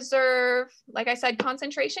we preserve, like I said,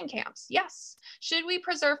 concentration camps? Yes. Should we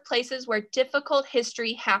preserve places where difficult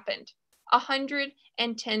history happened?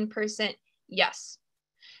 110% yes.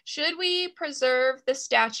 Should we preserve the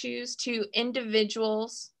statues to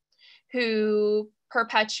individuals who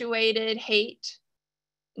perpetuated hate?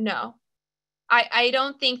 No. I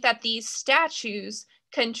don't think that these statues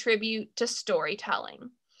contribute to storytelling,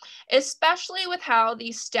 especially with how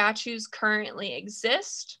these statues currently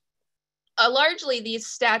exist. Largely, these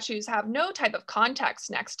statues have no type of context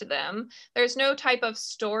next to them. There's no type of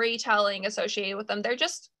storytelling associated with them. They're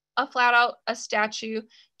just a flat out a statue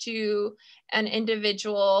to an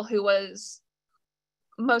individual who was,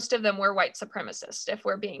 most of them were white supremacists, if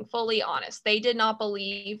we're being fully honest. They did not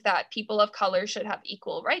believe that people of color should have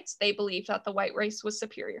equal rights. They believed that the white race was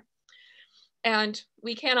superior. And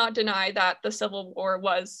we cannot deny that the Civil War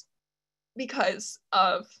was because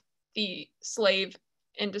of the slave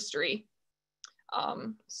industry.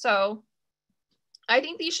 So I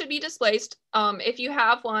think these should be displaced. If you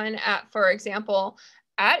have one at, for example,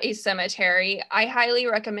 at a cemetery, I highly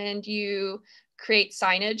recommend you create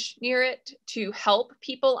signage near it to help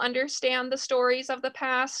people understand the stories of the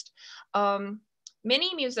past.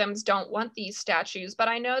 Many museums don't want these statues, but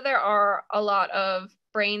I know there are a lot of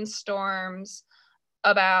brainstorms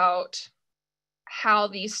about how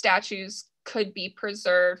these statues could be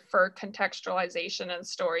preserved for contextualization and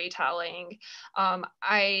storytelling.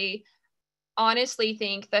 I honestly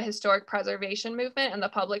think the historic preservation movement and the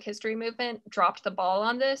public history movement dropped the ball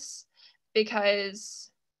on this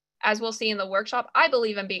because, as we'll see in the workshop, I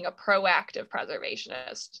believe in being a proactive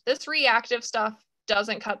preservationist. This reactive stuff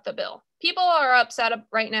doesn't cut the bill. People are upset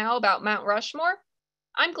right now about Mount Rushmore.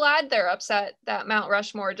 I'm glad they're upset that Mount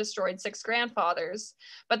Rushmore destroyed 6 grandfathers,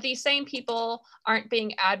 but these same people aren't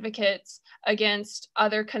being advocates against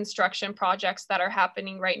other construction projects that are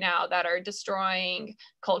happening right now that are destroying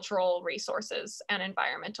cultural resources and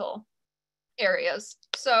environmental areas.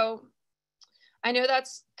 So I know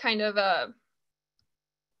that's kind of a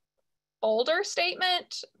bolder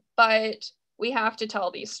statement, but we have to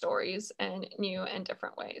tell these stories in new and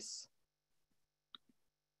different ways.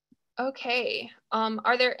 Okay,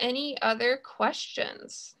 are there any other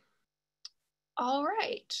questions? All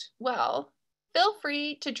right, well, feel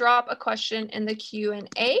free to drop a question in the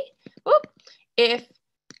Q&A if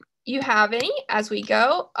you have any as we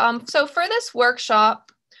go. So for this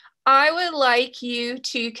workshop, I would like you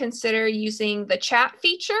to consider using the chat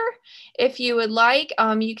feature. If you would like,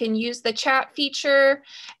 you can use the chat feature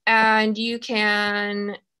and you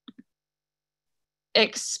can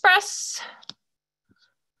express.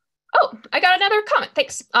 Oh, I got another comment,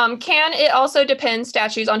 thanks. Can it also depend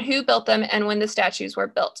statues on who built them and when the statues were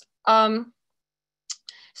built?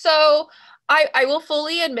 So I will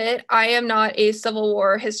fully admit I am not a Civil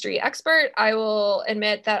War history expert. I will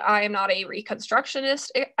admit that I am not a Reconstructionist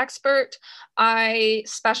expert. I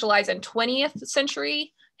specialize in 20th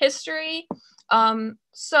century history.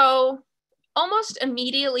 So almost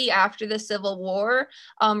immediately after the Civil War,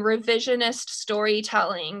 revisionist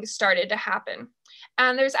storytelling started to happen.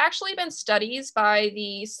 And there's actually been studies by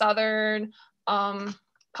the Southern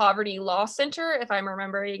Poverty Law Center, if I'm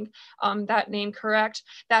remembering that name correct,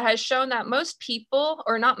 that has shown that most people,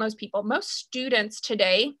 or not most people, most students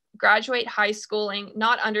today graduate high schooling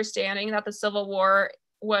not understanding that the Civil War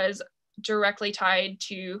was directly tied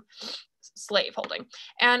to slaveholding.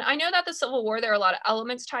 And I know that the Civil War, there are a lot of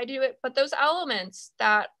elements tied to it, but those elements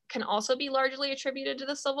that can also be largely attributed to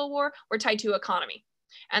the Civil War were tied to economy.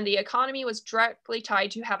 And the economy was directly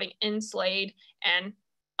tied to having enslaved and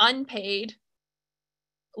unpaid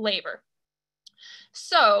labor.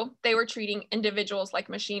 So they were treating individuals like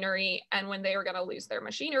machinery, and when they were going to lose their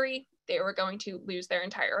machinery, they were going to lose their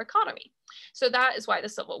entire economy. So that is why the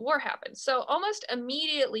Civil War happened. So almost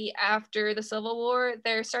immediately after the Civil War,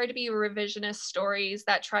 there started to be revisionist stories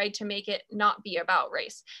that tried to make it not be about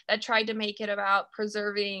race, that tried to make it about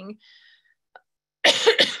preserving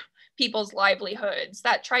people's livelihoods,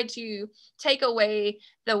 that tried to take away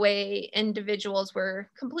the way individuals were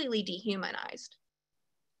completely dehumanized.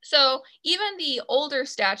 So even the older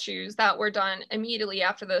statues that were done immediately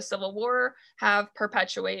after the Civil War have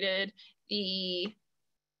perpetuated the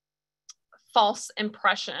false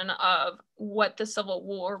impression of what the Civil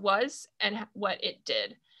War was and what it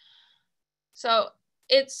did. So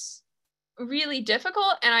it's really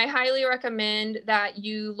difficult, and I highly recommend that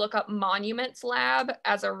you look up Monuments Lab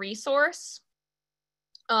as a resource.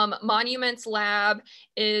 Monuments Lab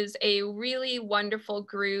is a really wonderful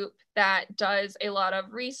group that does a lot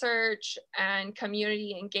of research and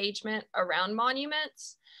community engagement around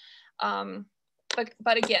monuments.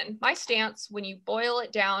 But again, my stance, when you boil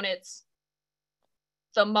it down, it's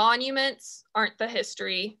the monuments aren't the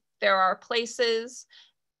history. There are places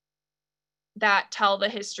that tell the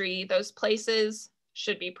history. Those places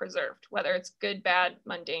should be preserved, whether it's good, bad,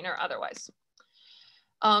 mundane, or otherwise.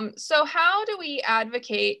 So how do we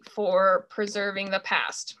advocate for preserving the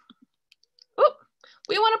past?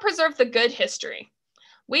 We want to preserve the good history.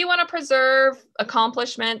 We want to preserve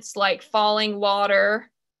accomplishments like falling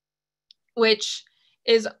water, which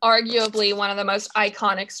is arguably one of the most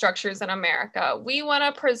iconic structures in America. We want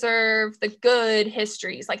to preserve the good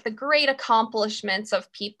histories, like the great accomplishments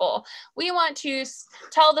of people. We want to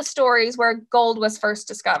tell the stories where gold was first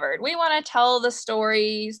discovered. We want to tell the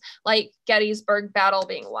stories like Gettysburg Battle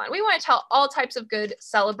being won. We want to tell all types of good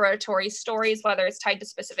celebratory stories, whether it's tied to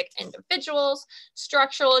specific individuals,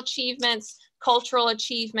 structural achievements, cultural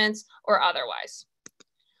achievements, or otherwise.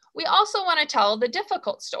 We also want to tell the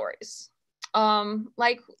difficult stories.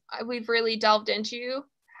 Like we've really delved into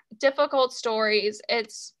difficult stories.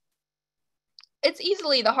 It's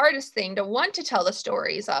easily the hardest thing to want to tell the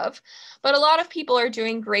stories of, but a lot of people are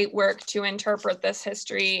doing great work to interpret this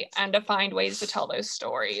history and to find ways to tell those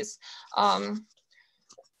stories. But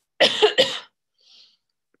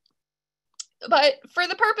for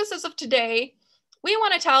the purposes of today, We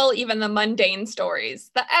want to tell even the mundane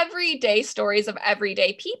stories, the everyday stories of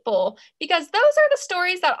everyday people, because those are the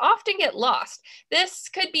stories that often get lost. This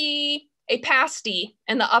could be a pasty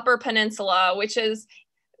in the Upper Peninsula, which is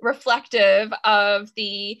reflective of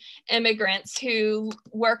the immigrants who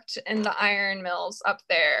worked in the iron mills up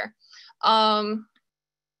there.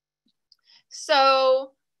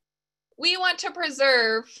 So we want to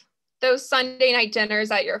preserve those Sunday night dinners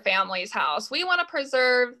at your family's house. We want to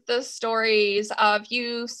preserve the stories of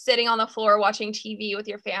you sitting on the floor watching TV with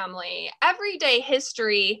your family. Everyday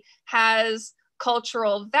history has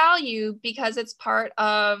cultural value because it's part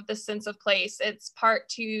of the sense of place. It's part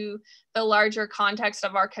to the larger context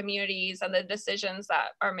of our communities and the decisions that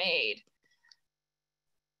are made.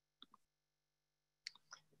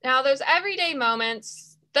 Now, those everyday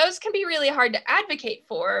moments, those can be really hard to advocate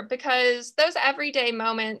for because those everyday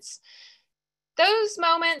moments, those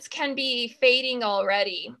moments can be fading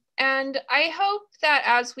already. And I hope that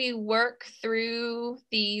as we work through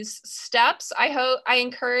these steps, I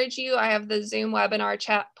encourage you, I have the Zoom webinar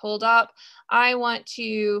chat pulled up. I want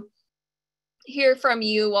to hear from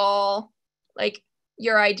you all, like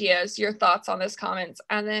your ideas, your thoughts on this comments,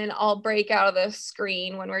 and then I'll break out of the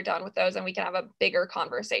screen when we're done with those and we can have a bigger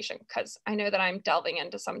conversation because I know that I'm delving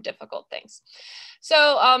into some difficult things.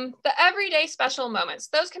 So the everyday special moments,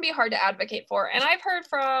 those can be hard to advocate for. And I've heard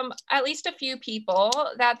from at least a few people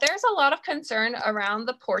that there's a lot of concern around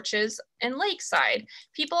the porches in Lakeside.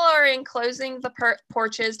 People are enclosing the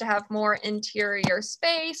porches to have more interior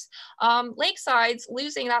space. Lakeside's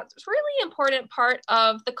losing that really important part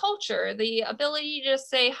of the culture, the ability to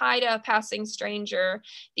say hi to a passing stranger,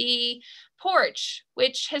 the porch,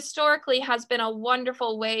 which historically has been a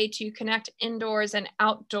wonderful way to connect indoors and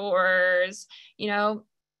outdoors. You know,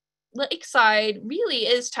 Lakeside really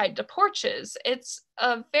is tied to porches. It's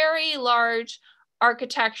a very large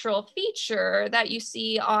architectural feature that you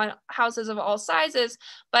see on houses of all sizes,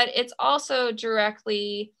 but it's also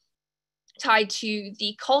directly tied to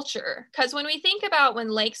the culture. Because when we think about when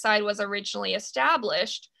Lakeside was originally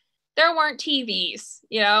established, there weren't TVs,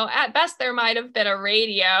 you know, at best there might have been a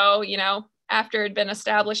radio, you know, after it had been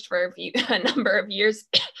established for a number of years.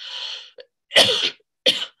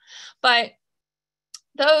 But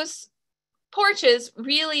those porches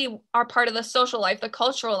really are part of the social life, the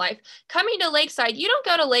cultural life. Coming to Lakeside, you don't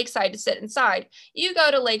go to Lakeside to sit inside. You go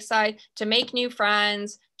to Lakeside to make new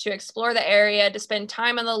friends, to explore the area, to spend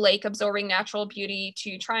time on the lake absorbing natural beauty,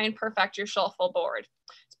 to try and perfect your shuffleboard.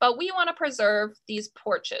 But we want to preserve these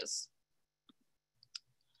porches.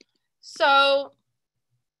 So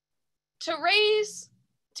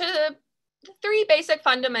the three basic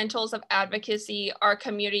fundamentals of advocacy are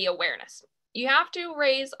community awareness. You have to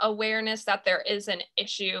raise awareness that there is an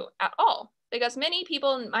issue at all because many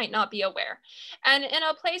people might not be aware. And in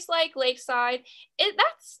a place like Lakeside,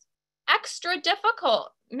 that's extra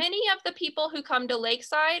difficult. Many of the people who come to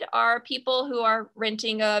Lakeside are people who are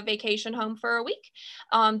renting a vacation home for a week.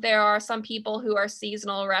 There are some people who are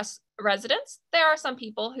seasonal residents. There are some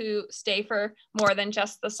people who stay for more than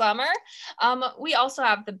just the summer. We also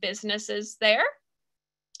have the businesses there.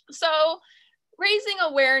 So raising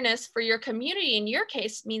awareness for your community in your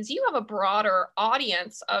case means you have a broader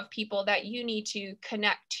audience of people that you need to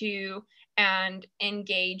connect to and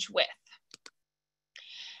engage with.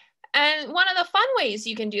 And one of the fun ways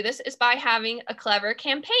you can do this is by having a clever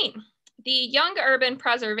campaign. The Young Urban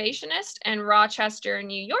Preservationists in Rochester,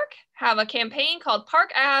 New York, have a campaign called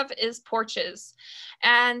Park Ave is Porches.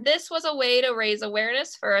 And this was a way to raise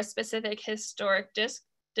awareness for a specific historic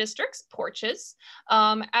district's porches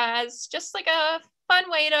as just like a fun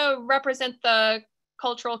way to represent the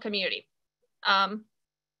cultural community. I'm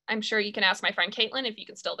sure you can ask my friend Caitlin if you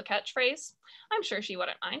can steal the catchphrase. I'm sure she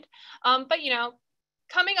wouldn't mind. But you know,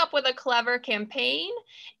 coming up with a clever campaign,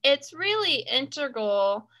 it's really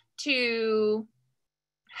integral to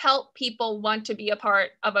help people want to be a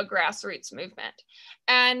part of a grassroots movement.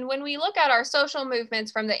 And when we look at our social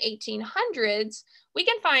movements from the 1800s, we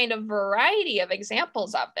can find a variety of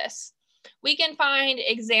examples of this. We can find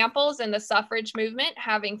examples in the suffrage movement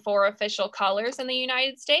having 4 official colors in the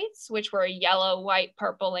United States, which were yellow, white,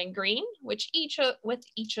 purple, and green, with each of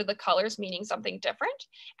the colors meaning something different.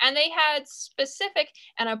 And they had specific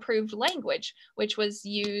and approved language, which was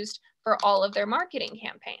used for all of their marketing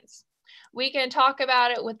campaigns. We can talk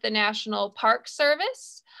about it with the National Park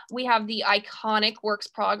Service. We have the iconic Works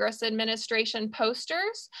Progress Administration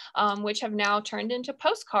posters, which have now turned into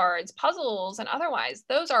postcards, puzzles, and otherwise.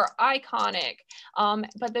 Those are iconic,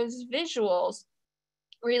 but those visuals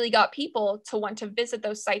really got people to want to visit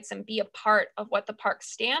those sites and be a part of what the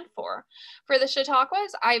parks stand for. For the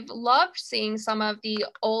Chautauquas, I've loved seeing some of the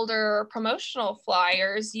older promotional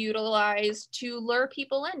flyers utilized to lure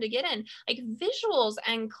people in to get in. Like visuals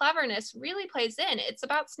and cleverness really plays in. It's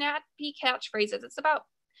about snappy catchphrases. It's about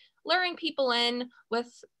luring people in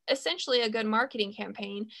with essentially a good marketing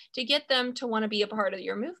campaign to get them to want to be a part of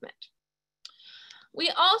your movement.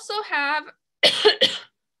 We also have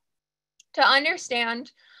to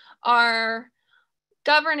understand our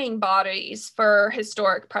governing bodies for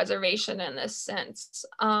historic preservation in this sense.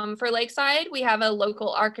 For Lakeside, we have a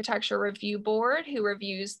local architecture review board who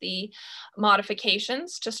reviews the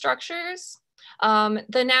modifications to structures.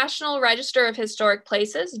 The National Register of Historic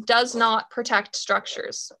Places does not protect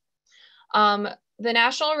structures. The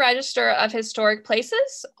National Register of Historic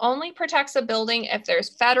Places only protects a building if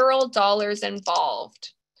there's federal dollars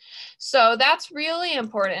involved. So that's really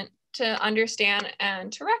important to understand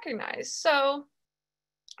and to recognize. So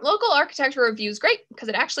local architecture review is great because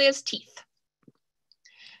it actually has teeth.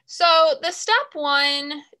 So the step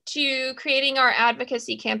one to creating our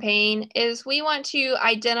advocacy campaign is we want to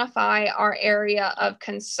identify our area of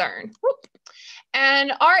concern.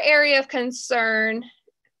 And our area of concern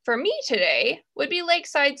for me today would be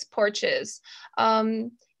Lakeside's porches.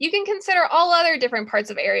 You can consider all other different parts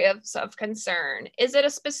of areas of concern. Is it a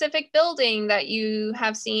specific building that you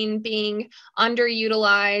have seen being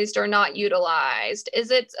underutilized or not utilized? Is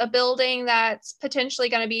it a building that's potentially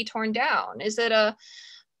going to be torn down? Is it a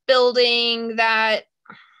building that,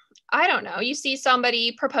 I don't know, you see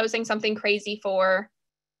somebody proposing something crazy for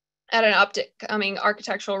at an upcoming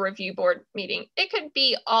architectural review board meeting? It could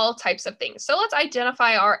be all types of things. So let's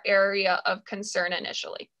identify our area of concern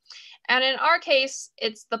initially. And in our case,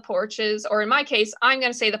 it's the porches, or in my case, I'm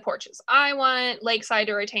going to say the porches. I want Lakeside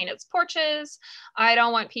to retain its porches. I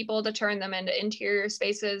don't want people to turn them into interior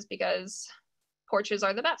spaces because porches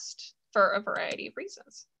are the best for a variety of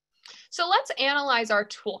reasons. So let's analyze our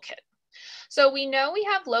toolkit. So we know we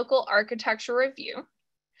have local architecture review.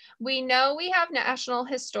 We know we have National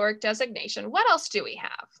Historic Designation. What else do we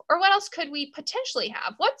have? Or what else could we potentially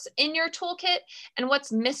have? What's in your toolkit and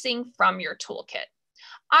what's missing from your toolkit?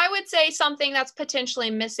 I would say something that's potentially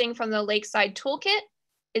missing from the Lakeside toolkit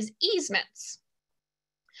is easements.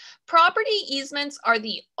 Property easements are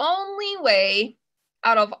the only way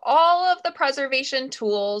out of all of the preservation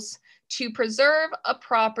tools to preserve a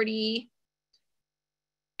property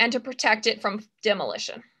and to protect it from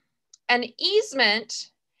demolition. An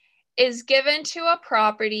easement is given to a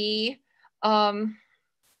property,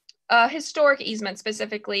 a historic easement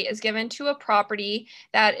specifically is given to a property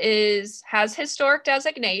that has historic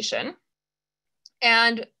designation.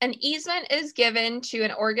 And an easement is given to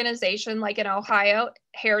an organization like in Ohio,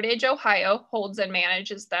 Heritage Ohio holds and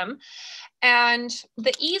manages them. And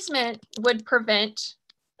the easement would prevent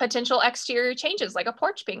potential exterior changes like a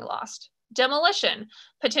porch being lost, demolition,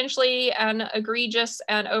 potentially an egregious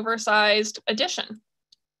and oversized addition.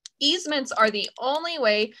 Easements are the only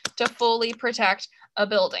way to fully protect a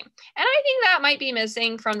building. And I think that might be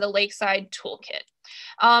missing from the Lakeside toolkit.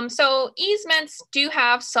 So easements do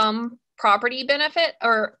have some property benefit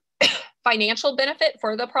or financial benefit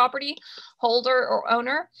for the property holder or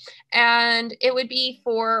owner. And it would be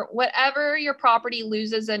for whatever your property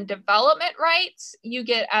loses in development rights, you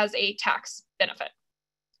get as a tax benefit.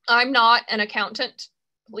 I'm not an accountant.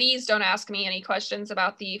 Please don't ask me any questions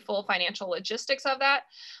about the full financial logistics of that.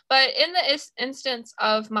 But in the instance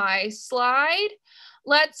of my slide,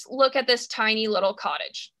 let's look at this tiny little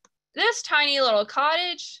cottage. This tiny little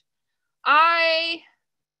cottage, I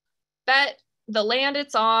bet the land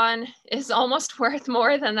it's on is almost worth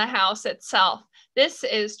more than the house itself. This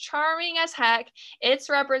is charming as heck. It's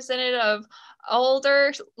representative of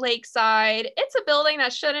older Lakeside. It's a building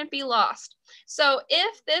that shouldn't be lost. So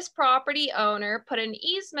if this property owner put an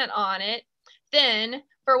easement on it, then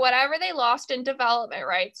for whatever they lost in development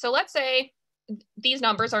rights, so let's say these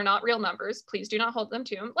numbers are not real numbers, please do not hold them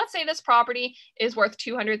to them. Let's say this property is worth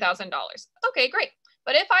 $200,000. Okay, great.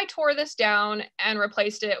 But if I tore this down and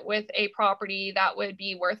replaced it with a property that would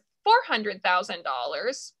be worth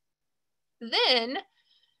 $400,000, then,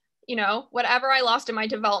 you know, whatever I lost in my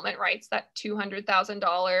development rights, that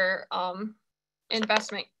 $200,000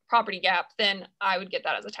 investment property gap, then I would get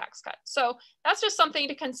that as a tax cut. So that's just something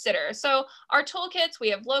to consider. So our toolkits, we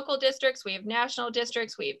have local districts, we have national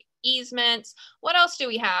districts, we have easements. What else do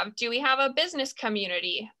we have? Do we have a business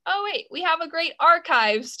community? Oh wait, we have a great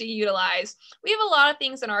archives to utilize. We have a lot of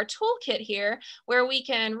things in our toolkit here where we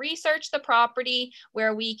can research the property,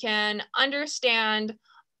 where we can understand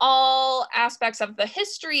all aspects of the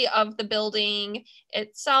history of the building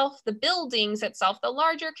itself, the buildings itself, the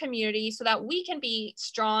larger community, so that we can be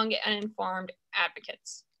strong and informed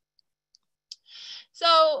advocates.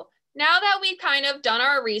 So now that we've kind of done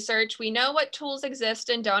our research, we know what tools exist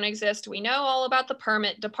and don't exist. We know all about the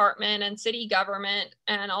permit department and city government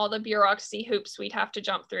and all the bureaucracy hoops we'd have to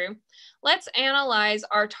jump through. Let's analyze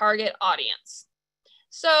our target audience.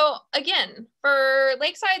 So again, for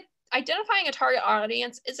Lakeside, identifying a target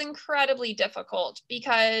audience is incredibly difficult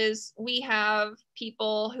because we have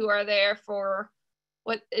people who are there for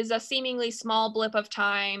what is a seemingly small blip of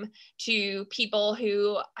time to people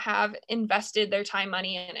who have invested their time,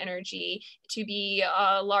 money, and energy to be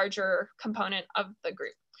a larger component of the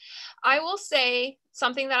group. I will say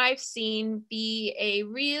something that I've seen be a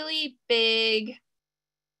really big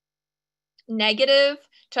negative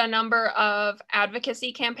to a number of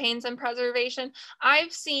advocacy campaigns and preservation.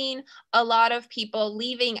 I've seen a lot of people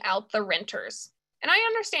leaving out the renters. And I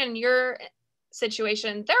understand your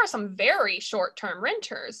situation, there are some very short-term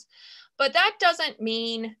renters, but that doesn't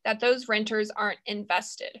mean that those renters aren't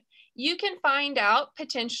invested. You can find out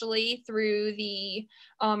potentially through the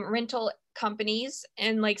rental companies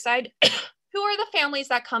in Lakeside who are the families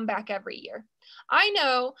that come back every year. I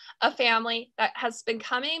know a family that has been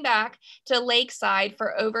coming back to Lakeside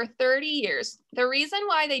for over 30 years. The reason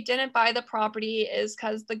why they didn't buy the property is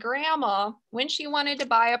because the grandma, when she wanted to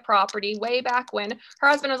buy a property way back when, her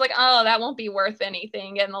husband was like, oh, that won't be worth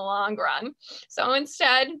anything in the long run. So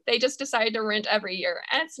instead, they just decided to rent every year.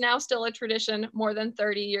 And it's now still a tradition more than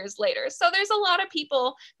 30 years later. So there's a lot of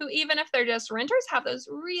people who, even if they're just renters, have those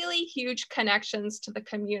really huge connections to the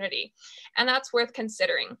community. And that's worth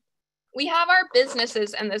considering. We have our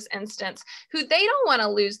businesses in this instance who they don't want to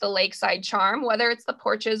lose the Lakeside charm, whether it's the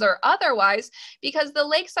porches or otherwise, because the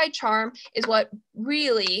Lakeside charm is what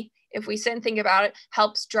really, if we sit and think about it,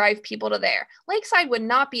 helps drive people to there. Lakeside would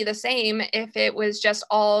not be the same if it was just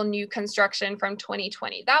all new construction from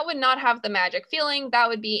 2020. That would not have the magic feeling. That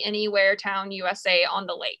would be anywhere town USA on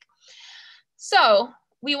the lake. So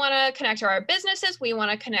we want to connect to our businesses. We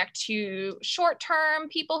want to connect to short-term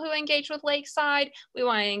people who engage with Lakeside. We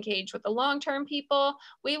want to engage with the long-term people.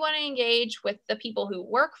 We want to engage with the people who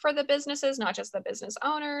work for the businesses, not just the business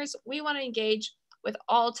owners. We want to engage with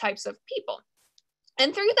all types of people.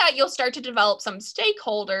 And through that, you'll start to develop some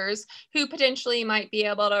stakeholders who potentially might be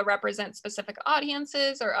able to represent specific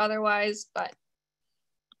audiences or otherwise, but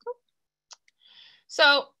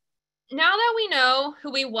so now that we know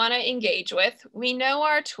who we want to engage with, we know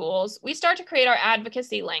our tools, we start to create our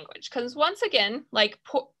advocacy language. Because once again, like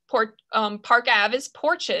Park Ave is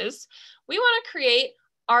porches, we want to create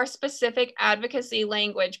our specific advocacy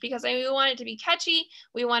language because we want it to be catchy.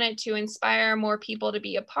 We want it to inspire more people to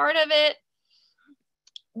be a part of it.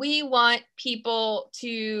 We want people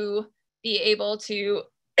to be able to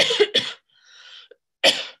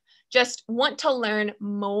just want to learn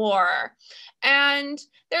more. And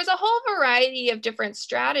there's a whole variety of different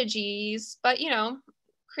strategies, but, you know,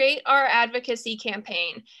 create our advocacy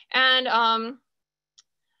campaign. And I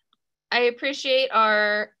appreciate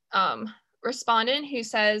our respondent who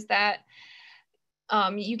says that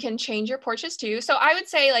you can change your porches too. So I would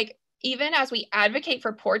say, like, even as we advocate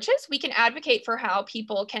for porches, we can advocate for how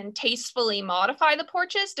people can tastefully modify the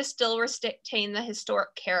porches to still retain the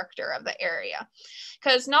historic character of the area.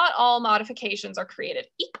 Because not all modifications are created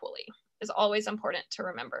equally, is always important to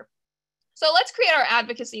remember. So let's create our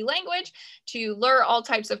advocacy language to lure all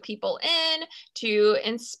types of people in, to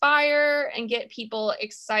inspire and get people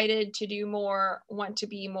excited to do more, want to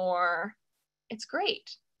be more. It's great.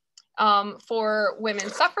 For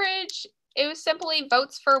women's suffrage, it was simply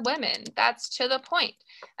votes for women. That's to the point.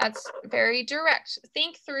 That's very direct.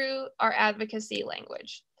 Think through our advocacy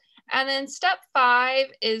language. And then step 5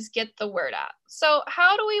 is get the word out. So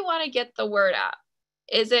how do we want to get the word out?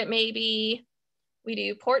 Is it maybe we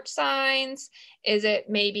do porch signs? Is it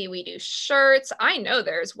maybe we do shirts? I know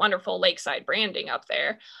there's wonderful Lakeside branding up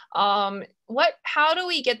there. How do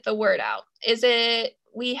we get the word out? Is it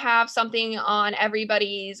we have something on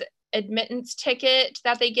everybody's admittance ticket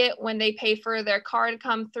that they get when they pay for their car to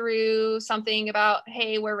come through, something about,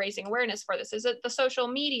 hey, we're raising awareness for this? Is it the social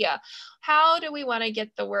media? How do we want to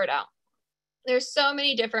get the word out? There's so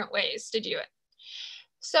many different ways to do it.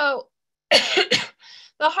 So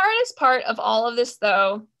the hardest part of all of this,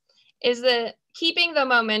 though, is that keeping the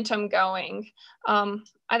momentum going.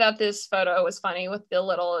 I thought this photo was funny with the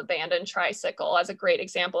little abandoned tricycle as a great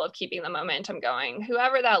example of keeping the momentum going.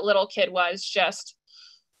 Whoever that little kid was just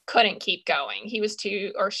couldn't keep going. He was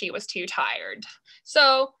too, or she was too tired.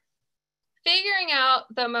 So figuring out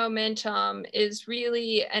the momentum is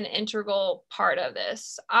really an integral part of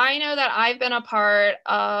this. I know that I've been a part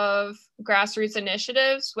of grassroots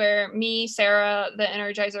initiatives where me, Sarah, the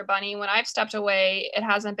Energizer Bunny, when I've stepped away, it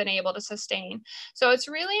hasn't been able to sustain. So it's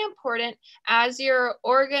really important as you're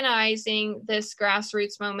organizing this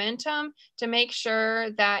grassroots momentum to make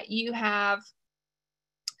sure that you have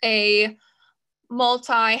a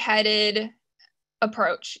multi-headed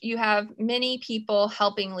approach. You have many people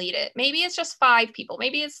helping lead it. Maybe it's just 5 people,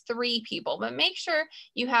 maybe it's 3 people, but make sure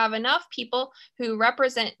you have enough people who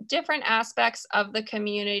represent different aspects of the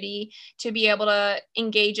community to be able to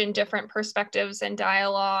engage in different perspectives and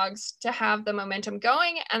dialogues to have the momentum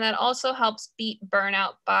going. And that also helps beat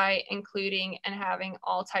burnout by including and having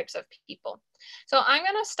all types of people. So I'm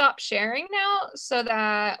going to stop sharing now so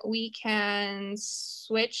that we can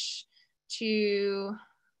switch to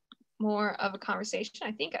more of a conversation.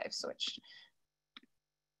 I think I've switched.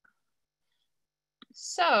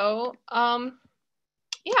 So,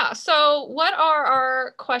 yeah, so what are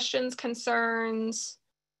our questions, concerns?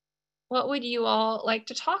 What would you all like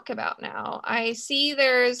to talk about now? I see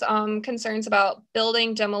there's concerns about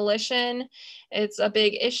building demolition. It's a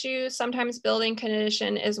big issue. Sometimes building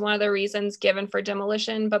condition is one of the reasons given for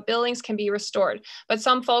demolition, but buildings can be restored. But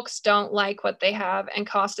some folks don't like what they have and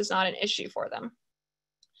cost is not an issue for them.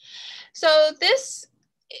 So this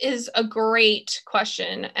is a great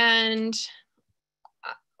question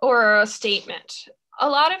or a statement. A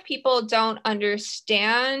lot of people don't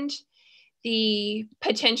understand the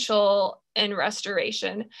potential in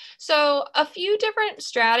restoration. So a few different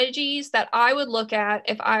strategies that I would look at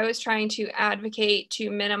if I was trying to advocate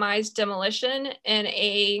to minimize demolition in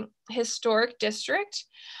a historic district,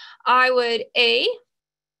 I would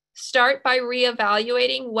start by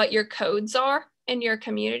reevaluating what your codes are in your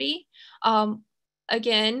community.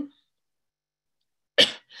 Again,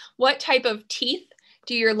 what type of teeth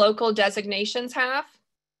do your local designations have?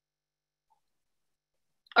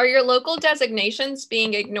 Are your local designations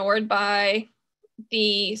being ignored by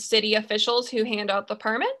the city officials who hand out the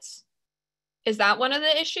permits? Is that one of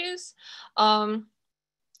the issues?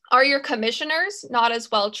 Are your commissioners not as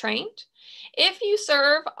well trained? If you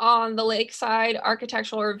serve on the Lakeside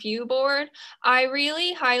Architectural Review Board, I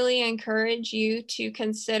really highly encourage you to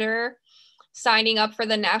consider signing up for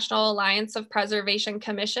the National Alliance of Preservation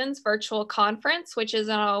Commissions virtual conference, which is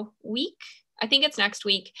in a week. I think it's next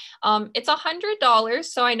week. It's $100,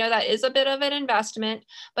 so I know that is a bit of an investment,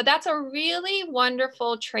 but that's a really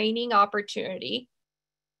wonderful training opportunity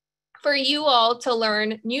for you all to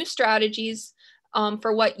learn new strategies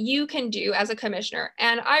for what you can do as a commissioner.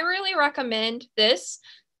 And I really recommend this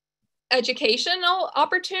educational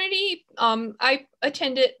opportunity. I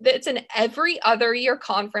attended, it's an every other year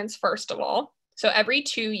conference, first of all, so every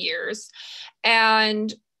 2 years.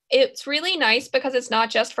 And it's really nice because it's not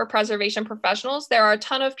just for preservation professionals. There are a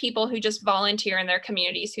ton of people who just volunteer in their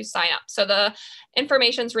communities who sign up. So the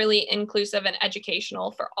information is really inclusive and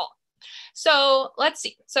educational for all. So let's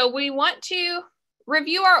see. So we want to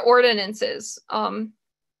review our ordinances.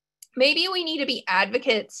 Maybe we need to be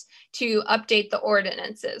advocates to update the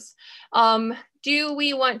ordinances. Do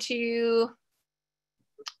we want to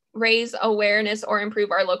raise awareness or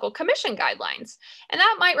improve our local commission guidelines? And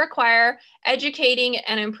that might require educating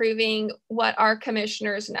and improving what our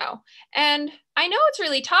commissioners know. And I know it's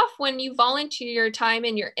really tough when you volunteer your time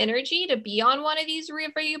and your energy to be on one of these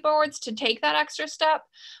review boards to take that extra step,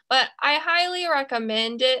 but I highly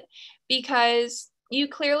recommend it because you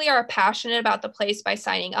clearly are passionate about the place by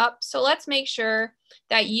signing up. So let's make sure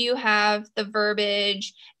that you have the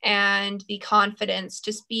verbiage and the confidence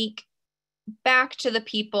to speak back to the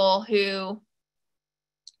people who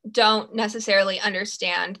don't necessarily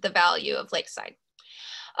understand the value of Lakeside.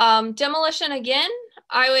 Demolition, again,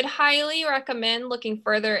 I would highly recommend looking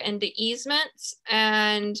further into easements,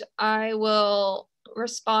 and I will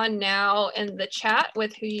respond now in the chat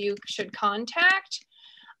with who you should contact.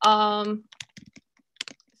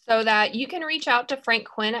 So that you can reach out to Frank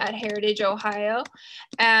Quinn at Heritage Ohio.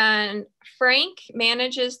 And Frank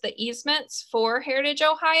manages the easements for Heritage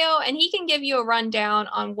Ohio, and he can give you a rundown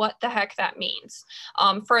on what the heck that means,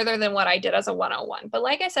 further than what I did as a 101. But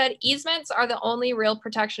like I said, easements are the only real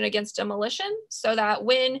protection against demolition, so that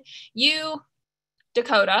when you,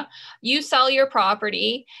 Dakota, you sell your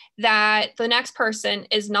property, that the next person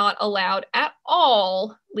is not allowed at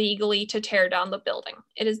all legally to tear down the building.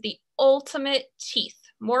 It is the ultimate teeth,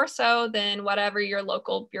 more so than whatever your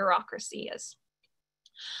local bureaucracy is.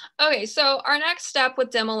 Okay, so our next step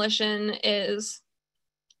with demolition is,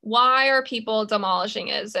 why are people demolishing?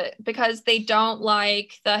 Is it because they don't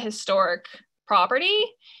like the historic property?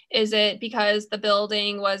 Is it because the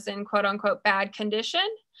building was in quote unquote bad condition?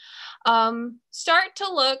 Start to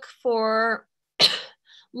look for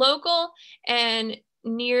local and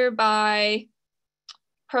nearby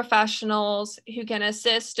professionals who can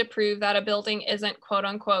assist to prove that a building isn't quote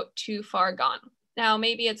unquote too far gone. Now,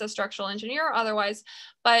 maybe it's a structural engineer or otherwise,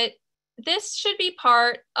 but this should be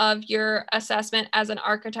part of your assessment as an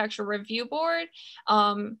architecture review board,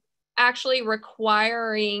 actually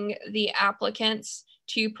requiring the applicants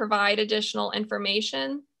to provide additional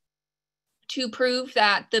information to prove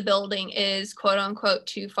that the building is quote unquote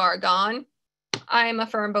too far gone. I'm a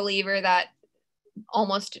firm believer that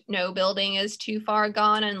almost no building is too far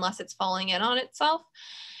gone unless it's falling in on itself.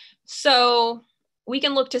 So we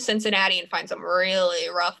can look to Cincinnati and find some really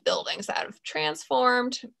rough buildings that have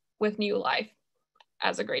transformed with new life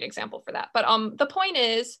as a great example for that. But the point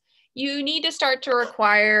is, you need to start to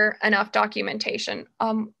require enough documentation.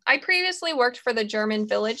 I previously worked for the German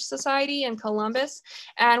Village Society in Columbus.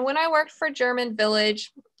 And when I worked for German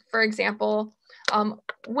Village, for example,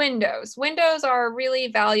 windows. Windows are a really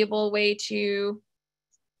valuable way to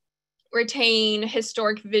retain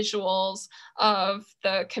historic visuals of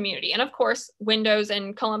the community. And of course, windows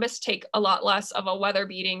in Columbus take a lot less of a weather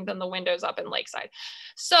beating than the windows up in Lakeside.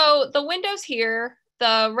 So the windows here,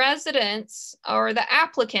 the residents or the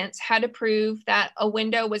applicants had to prove that a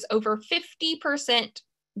window was over 50%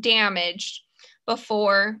 damaged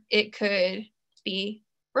before it could be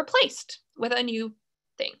replaced with a new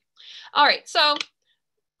thing. All right, so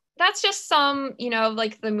that's just some,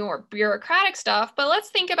 like the more bureaucratic stuff, but let's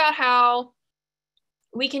think about how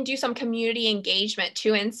we can do some community engagement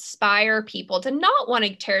to inspire people to not want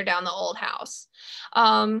to tear down the old house.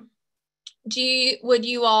 Would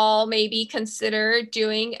you all maybe consider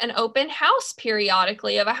doing an open house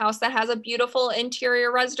periodically of a house that has a beautiful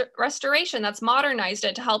interior restoration that's modernized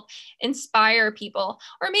it to help inspire people?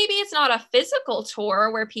 Or maybe it's not a physical tour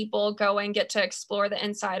where people go and get to explore the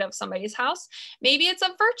inside of somebody's house. Maybe it's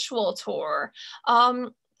a virtual tour.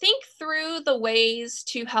 Think through the ways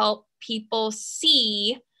to help people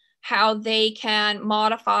see how they can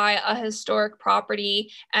modify a historic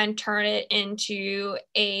property and turn it into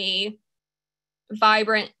a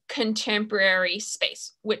vibrant contemporary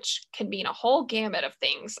space, which can mean a whole gamut of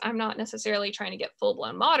things. I'm not necessarily trying to get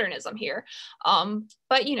full-blown modernism here,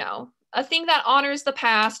 but a thing that honors the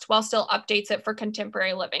past while still updates it for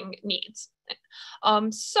contemporary living needs.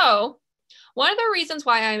 So one of the reasons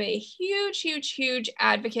why I'm a huge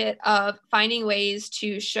advocate of finding ways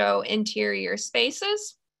to show interior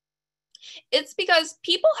spaces, it's because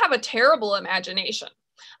people have a terrible imagination.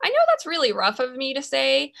 I know that's really rough of me to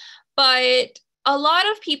say, but a lot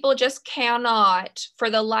of people just cannot, for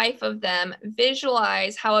the life of them,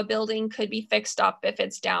 visualize how a building could be fixed up if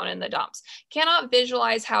it's down in the dumps. Cannot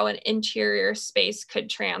visualize how an interior space could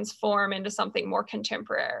transform into something more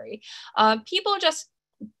contemporary. People just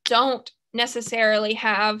don't necessarily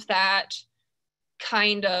have that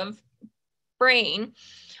kind of brain,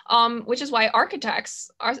 which is why architects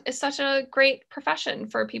is such a great profession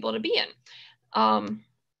for people to be in.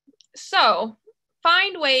 So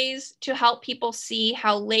find ways to help people see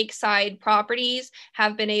how lakeside properties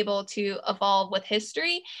have been able to evolve with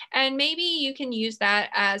history, and maybe you can use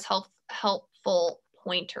that as helpful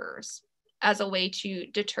pointers as a way to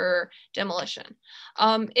deter demolition.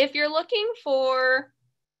 If you're looking for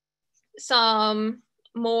some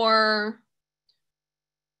more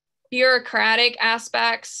bureaucratic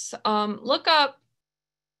aspects, look up,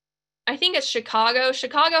 I think it's Chicago.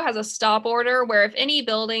 Chicago has a stop order where if any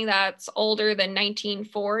building that's older than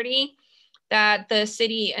 1940, that the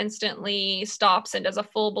city instantly stops and does a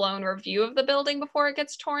full-blown review of the building before it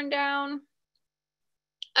gets torn down.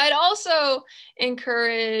 I'd also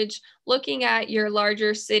encourage looking at your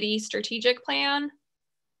larger city strategic plan.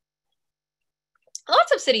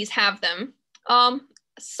 Lots of cities have them.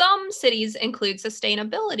 Some cities include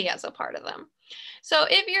sustainability as a part of them. So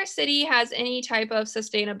if your city has any type of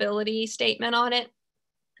sustainability statement on it,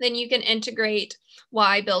 then you can integrate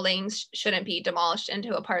why buildings shouldn't be demolished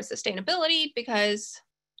into a part of sustainability, because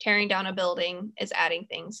tearing down a building is adding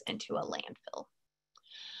things into a landfill.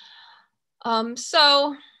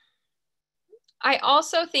 So I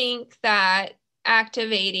also think that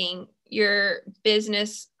activating your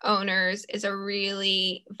business owners is a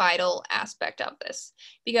really vital aspect of this,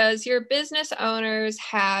 because your business owners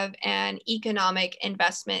have an economic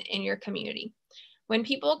investment in your community. When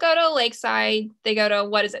people go to Lakeside, they go to,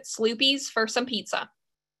 what is it, Sloopy's for some pizza.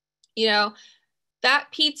 That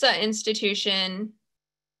pizza institution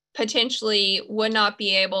potentially would not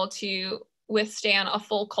be able to withstand a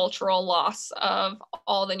full cultural loss of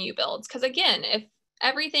all the new builds. Because again, if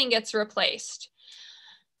everything gets replaced,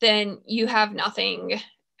 then you have nothing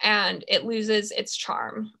and it loses its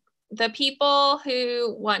charm. The people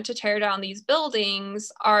who want to tear down these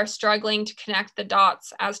buildings are struggling to connect the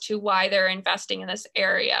dots as to why they're investing in this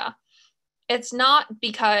area. It's not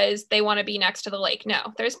because they want to be next to the lake.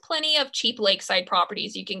 No, there's plenty of cheap lakeside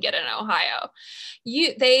properties you can get in Ohio.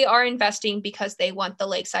 They are investing because they want the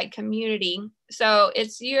lakeside community. So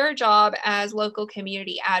it's your job as local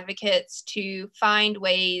community advocates to find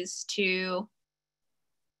ways to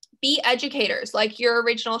be educators, like your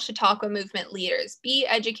original Chautauqua movement leaders. Be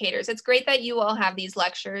educators. It's great that you all have these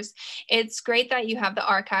lectures. It's great that you have the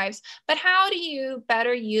archives, but how do you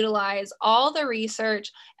better utilize all the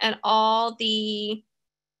research and all the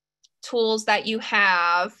tools that you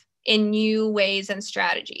have in new ways and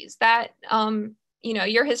strategies? That,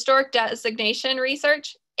 your historic designation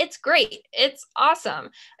research, it's great. It's awesome.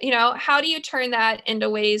 How do you turn that into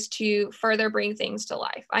ways to further bring things to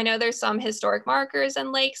life? I know there's some historic markers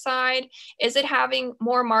in Lakeside. Is it having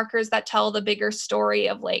more markers that tell the bigger story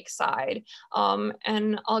of Lakeside?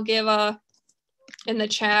 And I'll give in the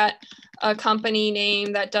chat a company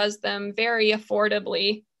name that does them very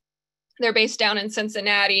affordably. They're based down in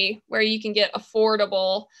Cincinnati, where you can get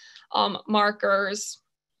affordable markers.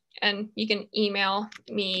 And you can email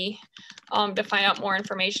me to find out more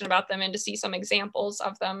information about them and to see some examples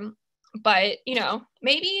of them. But,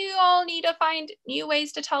 maybe you all need to find new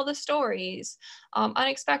ways to tell the stories,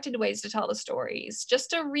 unexpected ways to tell the stories,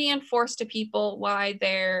 just to reinforce to people why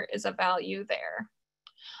there is a value there.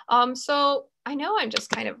 So I know I'm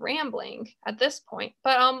just kind of rambling at this point,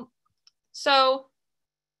 but so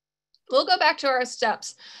we'll go back to our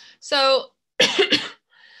steps. So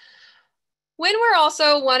when we're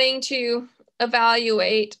also wanting to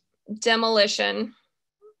evaluate demolition,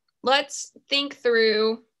 let's think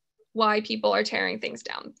through why people are tearing things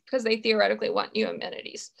down, because they theoretically want new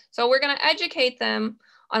amenities. So we're going to educate them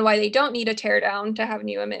on why they don't need a tear down to have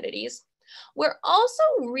new amenities. We're also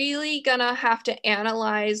really going to have to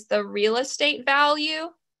analyze the real estate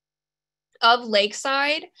value of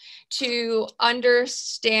Lakeside to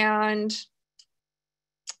understand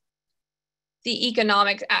the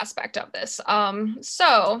economic aspect of this.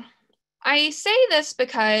 So I say this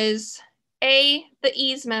because A, the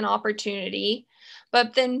easement opportunity,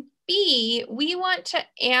 but then B, we want to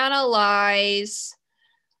analyze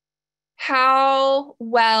how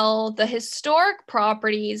well the historic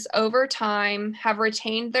properties over time have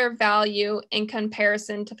retained their value in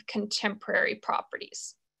comparison to the contemporary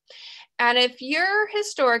properties. And if your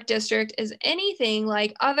historic district is anything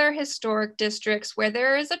like other historic districts where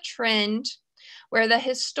there is a trend where the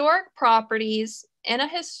historic properties in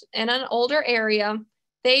an older area,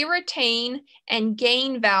 they retain and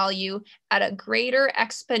gain value at a greater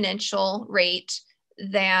exponential rate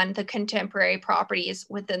than the contemporary properties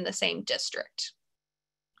within the same district.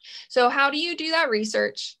 So how do you do that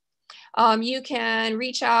research? You can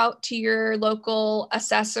reach out to your local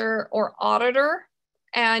assessor or auditor,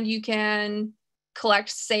 and you can collect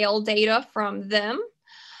sale data from them.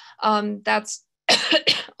 That's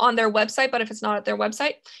on their website, but if it's not at their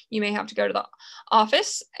website, you may have to go to the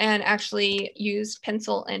office and actually use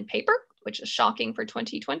pencil and paper, which is shocking for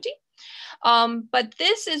 2020. But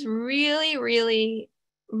this is really, really,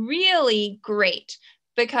 really great,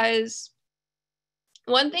 because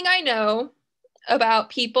one thing I know about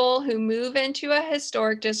people who move into a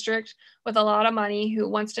historic district with a lot of money who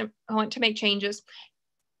want to make changes,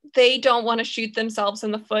 they don't want to shoot themselves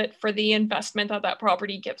in the foot for the investment that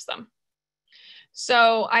property gives them.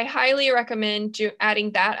 So I highly recommend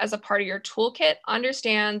adding that as a part of your toolkit.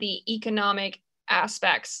 Understand the economic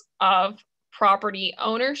aspects of property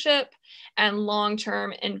ownership and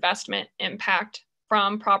long-term investment impact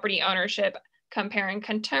from property ownership, comparing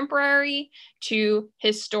contemporary to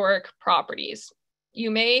historic properties.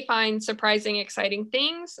 You may find surprising, exciting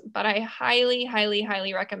things, but I highly, highly,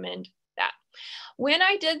 highly recommend that. When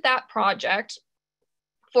I did that project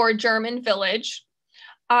for German Village,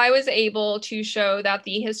 I was able to show that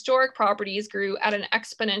the historic properties grew at an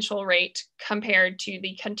exponential rate compared to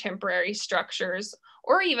the contemporary structures,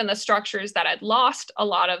 or even the structures that had lost a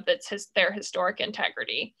lot of their historic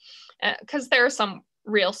integrity, because there are some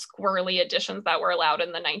real squirrely additions that were allowed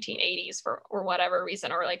in the 1980s for whatever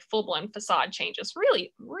reason, or like full-blown facade changes,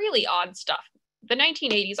 really, really odd stuff. The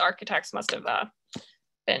 1980s architects must have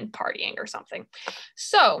been partying or something.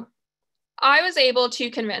 So I was able to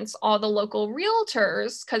convince all the local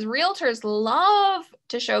realtors, because realtors love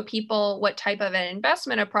to show people what type of an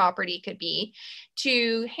investment a property could be,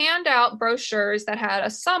 to hand out brochures that had a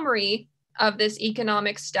summary of this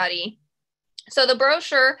economic study, So the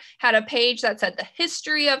brochure had a page that said the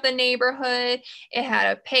history of the neighborhood. It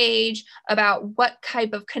had a page about what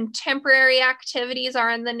type of contemporary activities are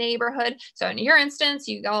in the neighborhood. So in your instance,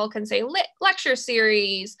 you all can say lecture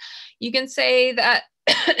series. You can say that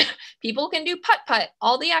people can do putt-putt,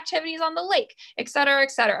 all the activities on the lake, et cetera,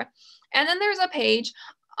 et cetera. And then there's a page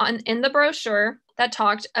in the brochure that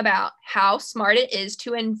talked about how smart it is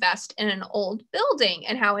to invest in an old building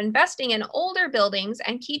and how investing in older buildings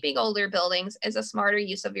and keeping older buildings is a smarter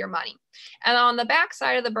use of your money. And on the back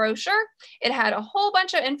side of the brochure, it had a whole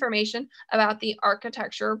bunch of information about the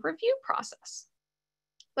architecture review process.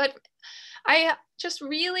 But I just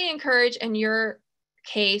really encourage in your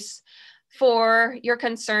case for your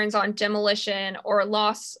concerns on demolition or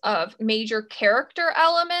loss of major character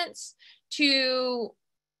elements to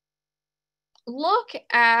look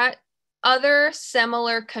at other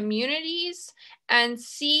similar communities and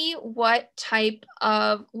see what type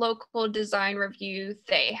of local design review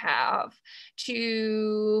they have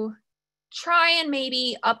to try and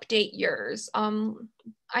maybe update yours.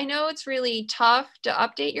 I know it's really tough to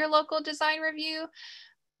update your local design review,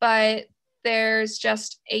 but there's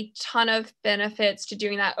just a ton of benefits to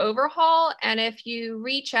doing that overhaul. And if you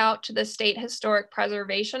reach out to the State Historic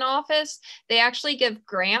Preservation Office, they actually give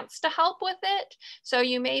grants to help with it. So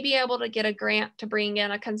you may be able to get a grant to bring in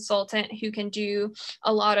a consultant who can do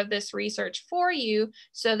a lot of this research for you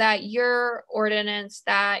so that your ordinance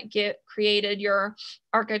that created your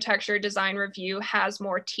architecture design review has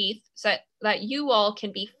more teeth so that you all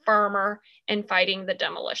can be firmer in fighting the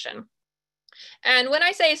demolition. And when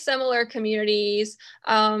I say similar communities,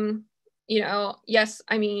 yes,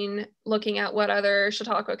 I mean, looking at what other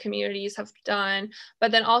Chautauqua communities have done,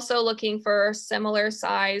 but then also looking for similar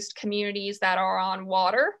sized communities that are on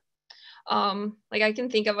water. Like I can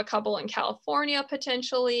think of a couple in California,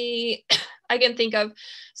 potentially. I can think of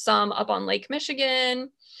some up on Lake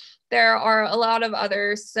Michigan. There are a lot of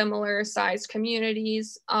other similar sized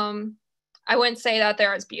communities. I wouldn't say that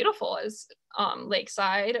they're as beautiful as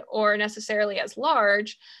Lakeside or necessarily as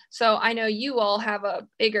large. So I know you all have a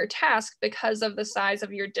bigger task because of the size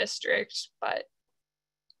of your district, but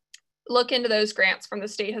look into those grants from the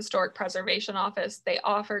State Historic Preservation Office. They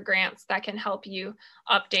offer grants that can help you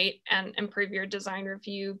update and improve your design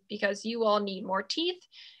review because you all need more teeth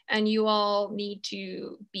and you all need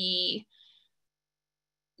to be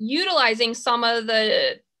utilizing some of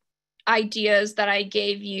the ideas that I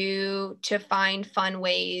gave you to find fun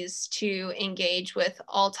ways to engage with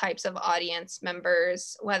all types of audience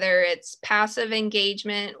members, whether it's passive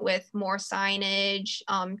engagement with more signage,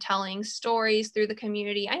 telling stories through the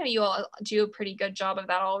community. I know you all do a pretty good job of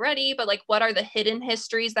that already, but like, what are the hidden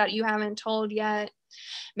histories that you haven't told yet?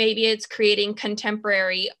 Maybe it's creating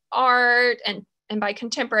contemporary art and by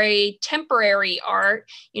contemporary, temporary art,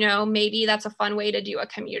 maybe that's a fun way to do a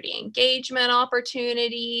community engagement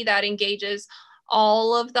opportunity that engages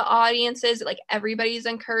all of the audiences. Like everybody's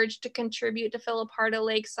encouraged to contribute to fill a part of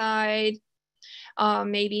Lakeside.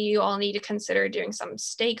 Maybe you all need to consider doing some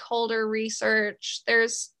stakeholder research.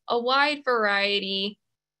 There's a wide variety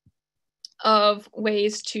of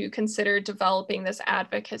ways to consider developing this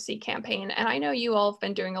advocacy campaign. And I know you all have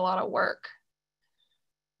been doing a lot of work.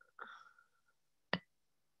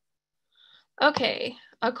 Okay,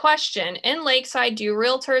 a question. In Lakeside, do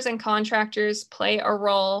realtors and contractors play a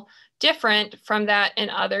role different from that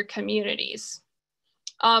in other communities?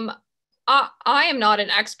 I am not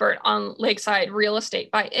an expert on Lakeside real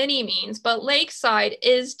estate by any means, but Lakeside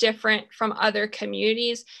is different from other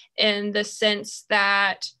communities in the sense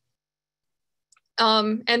that,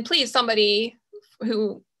 and please, somebody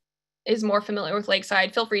who is more familiar with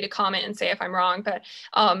Lakeside, feel free to comment and say if I'm wrong, but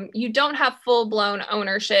you don't have full-blown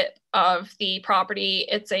ownership of the property.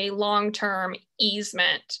 It's a long-term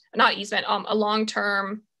easement, not easement, a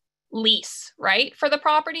long-term lease, right, for the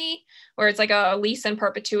property, where it's like a lease in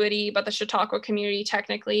perpetuity, but the Chautauqua community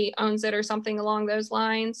technically owns it or something along those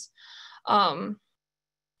lines. The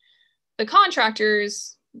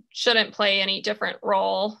contractors shouldn't play any different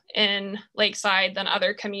role in Lakeside than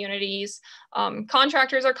other communities.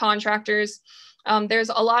 Contractors are contractors. There's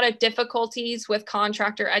a lot of difficulties with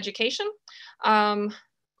contractor education.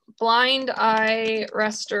 Blind Eye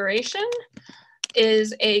Restoration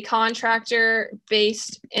is a contractor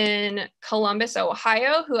based in Columbus,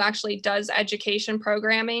 Ohio, who actually does education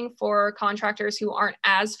programming for contractors who aren't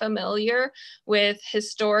as familiar with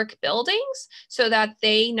historic buildings so that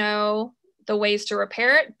they know the ways to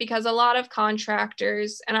repair it, because a lot of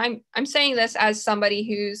contractors, and I'm saying this as somebody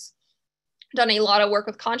who's done a lot of work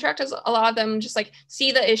with contractors, a lot of them just like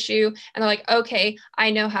see the issue and they're like, okay,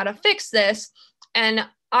 I know how to fix this. And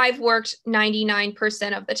I've worked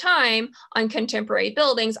 99% of the time on contemporary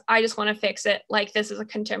buildings. I just want to fix it like this is a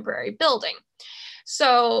contemporary building.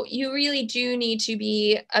 So you really do need to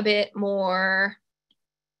be a bit more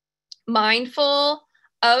mindful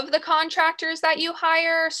of the contractors that you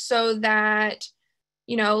hire, so that,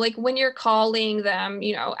 you know, like when you're calling them,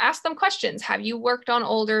 you know, ask them questions. Have you worked on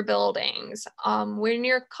older buildings? When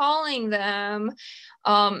you're calling them,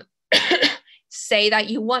 say that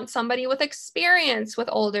you want somebody with experience with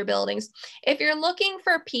older buildings. If you're looking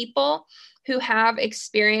for people who have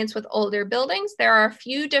experience with older buildings, there are a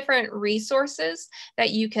few different resources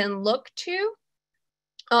that you can look to.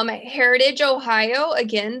 Heritage Ohio,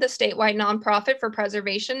 again, the statewide nonprofit for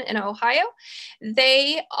preservation in Ohio,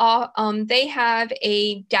 they have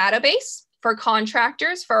a database for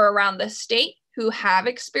contractors for around the state who have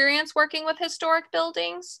experience working with historic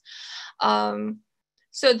buildings.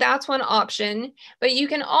 So that's one option, but you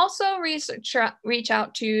can also reach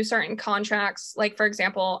out to certain contracts. Like, for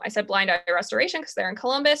example, I said Blind Eye Restoration because they're in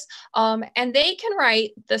Columbus, and they can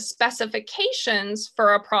write the specifications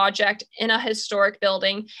for a project in a historic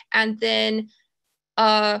building. And then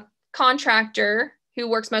a contractor who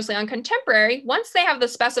works mostly on contemporary, once they have the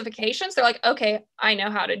specifications, they're like, okay, I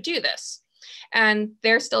know how to do this. And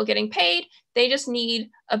they're still getting paid. They just need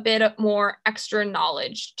a bit more extra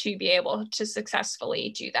knowledge to be able to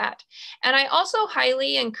successfully do that. And I also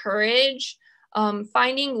highly encourage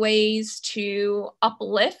finding ways to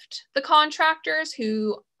uplift the contractors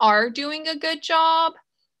who are doing a good job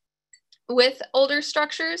with older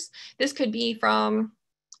structures. This could be from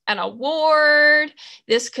an award.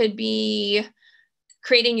 This could be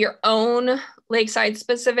creating your own lakeside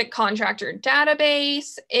specific contractor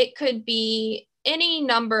database. It could be any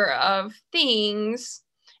number of things.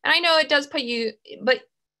 And I know it does put you, but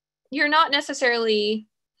you're not necessarily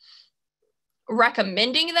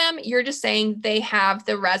recommending them. You're just saying they have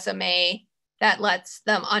the resume that lets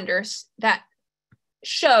them that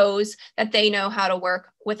shows that they know how to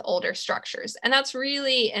work with older structures. And that's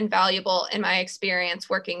really invaluable in my experience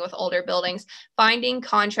working with older buildings, finding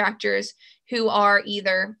contractors who are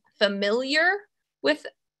either familiar with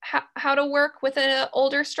how to work with an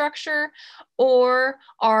older structure or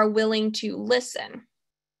are willing to listen.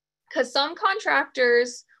 Because some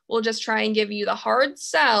contractors will just try and give you the hard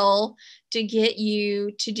sell to get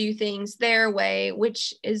you to do things their way,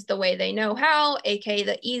 which is the way they know how, aka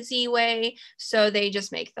the easy way. So they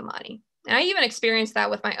just make the money. And I even experienced that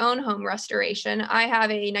with my own home restoration. I have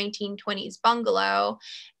a 1920s bungalow,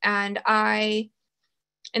 and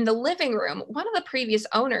in the living room, one of the previous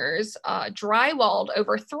owners drywalled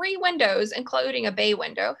over 3 windows, including a bay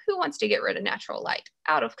window. Who wants to get rid of natural light?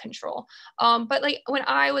 Out of control. But like when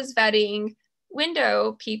I was vetting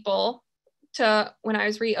window people when I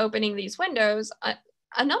was reopening these windows,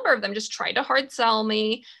 a number of them just tried to hard sell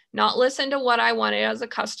me, not listen to what I wanted as a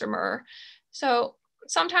customer. So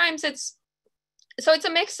sometimes it's a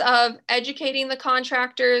mix of educating the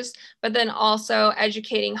contractors, but then also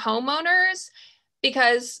educating homeowners.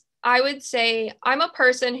 Because I would say I'm a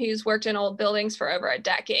person who's worked in old buildings for over a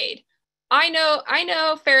decade. I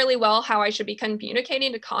know fairly well how I should be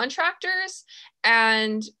communicating to contractors,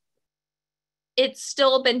 and it's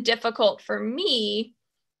still been difficult for me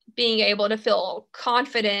being able to feel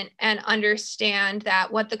confident and understand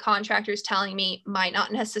that what the contractor is telling me might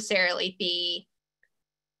not necessarily be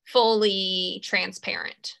fully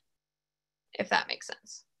transparent, if that makes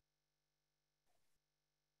sense.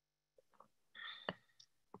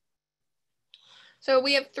 So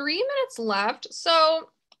we have 3 minutes left. So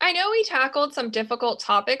I know we tackled some difficult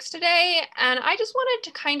topics today, and I just wanted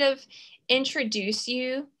to kind of introduce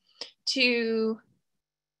you to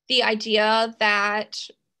the idea that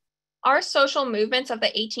our social movements of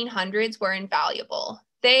the 1800s were invaluable.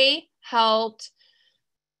 They helped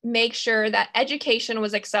make sure that education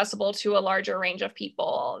was accessible to a larger range of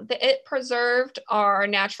people. It preserved our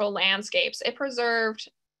natural landscapes. It preserved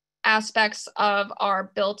aspects of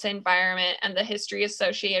our built environment and the history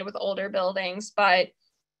associated with older buildings. But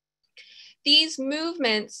these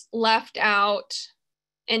movements left out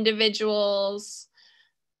individuals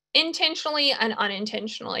intentionally and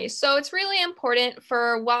unintentionally. So it's really important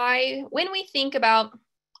for when we think about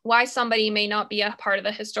why somebody may not be a part of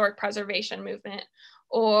the historic preservation movement,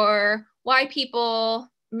 or why people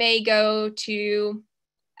may go to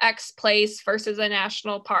X place versus a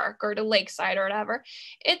national park or to Lakeside or whatever,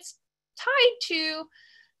 it's tied to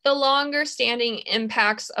the longer standing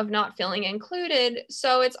impacts of not feeling included.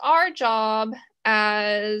 So it's our job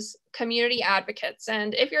as community advocates.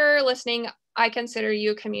 And if you're listening, I consider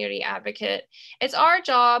you a community advocate. It's our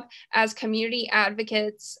job as community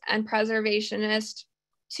advocates and preservationists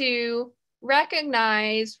to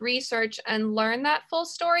recognize, research, and learn that full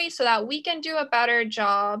story so that we can do a better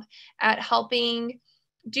job at helping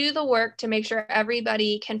do the work to make sure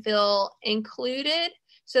everybody can feel included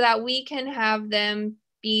so that we can have them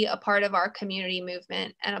be a part of our community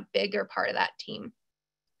movement and a bigger part of that team.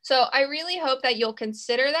 So I really hope that you'll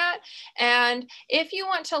consider that. And if you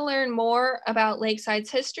want to learn more about Lakeside's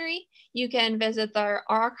history, you can visit their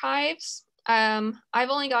archives. I've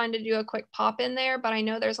only gotten to do a quick pop in there, but I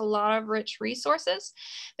know there's a lot of rich resources.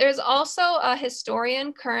 There's also a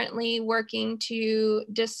historian currently working to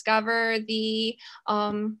discover the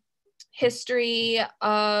history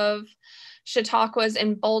of Chautauquas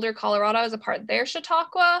in Boulder, Colorado as a part of their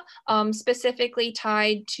Chautauqua, specifically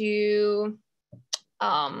tied to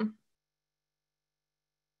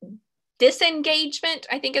disengagement,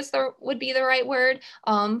 I think would be the right word,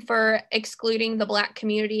 for excluding the Black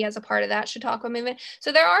community as a part of that Chautauqua movement.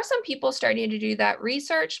 So there are some people starting to do that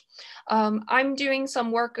research. I'm doing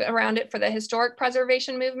some work around it for the historic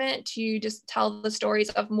preservation movement to just tell the stories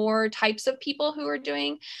of more types of people who are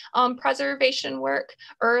doing preservation work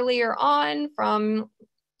earlier on, from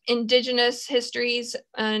indigenous histories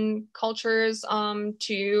and cultures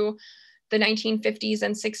to the 1950s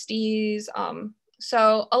and 60s.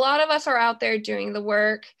 So a lot of us are out there doing the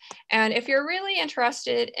work. And if you're really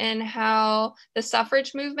interested in how the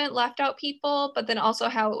suffrage movement left out people, but then also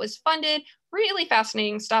how it was funded, really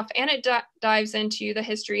fascinating stuff. And it dives into the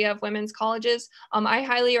history of women's colleges. I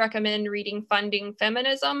highly recommend reading Funding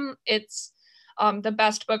Feminism. It's the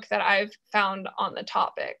best book that I've found on the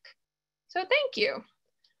topic. So thank you.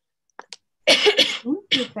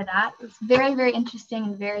 Thank you for that. It's very, very interesting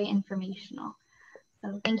and very informational.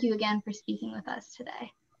 So thank you again for speaking with us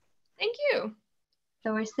today. Thank you.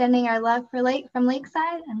 So we're sending our love from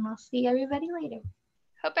Lakeside, and we'll see everybody later.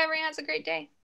 Hope everyone has a great day.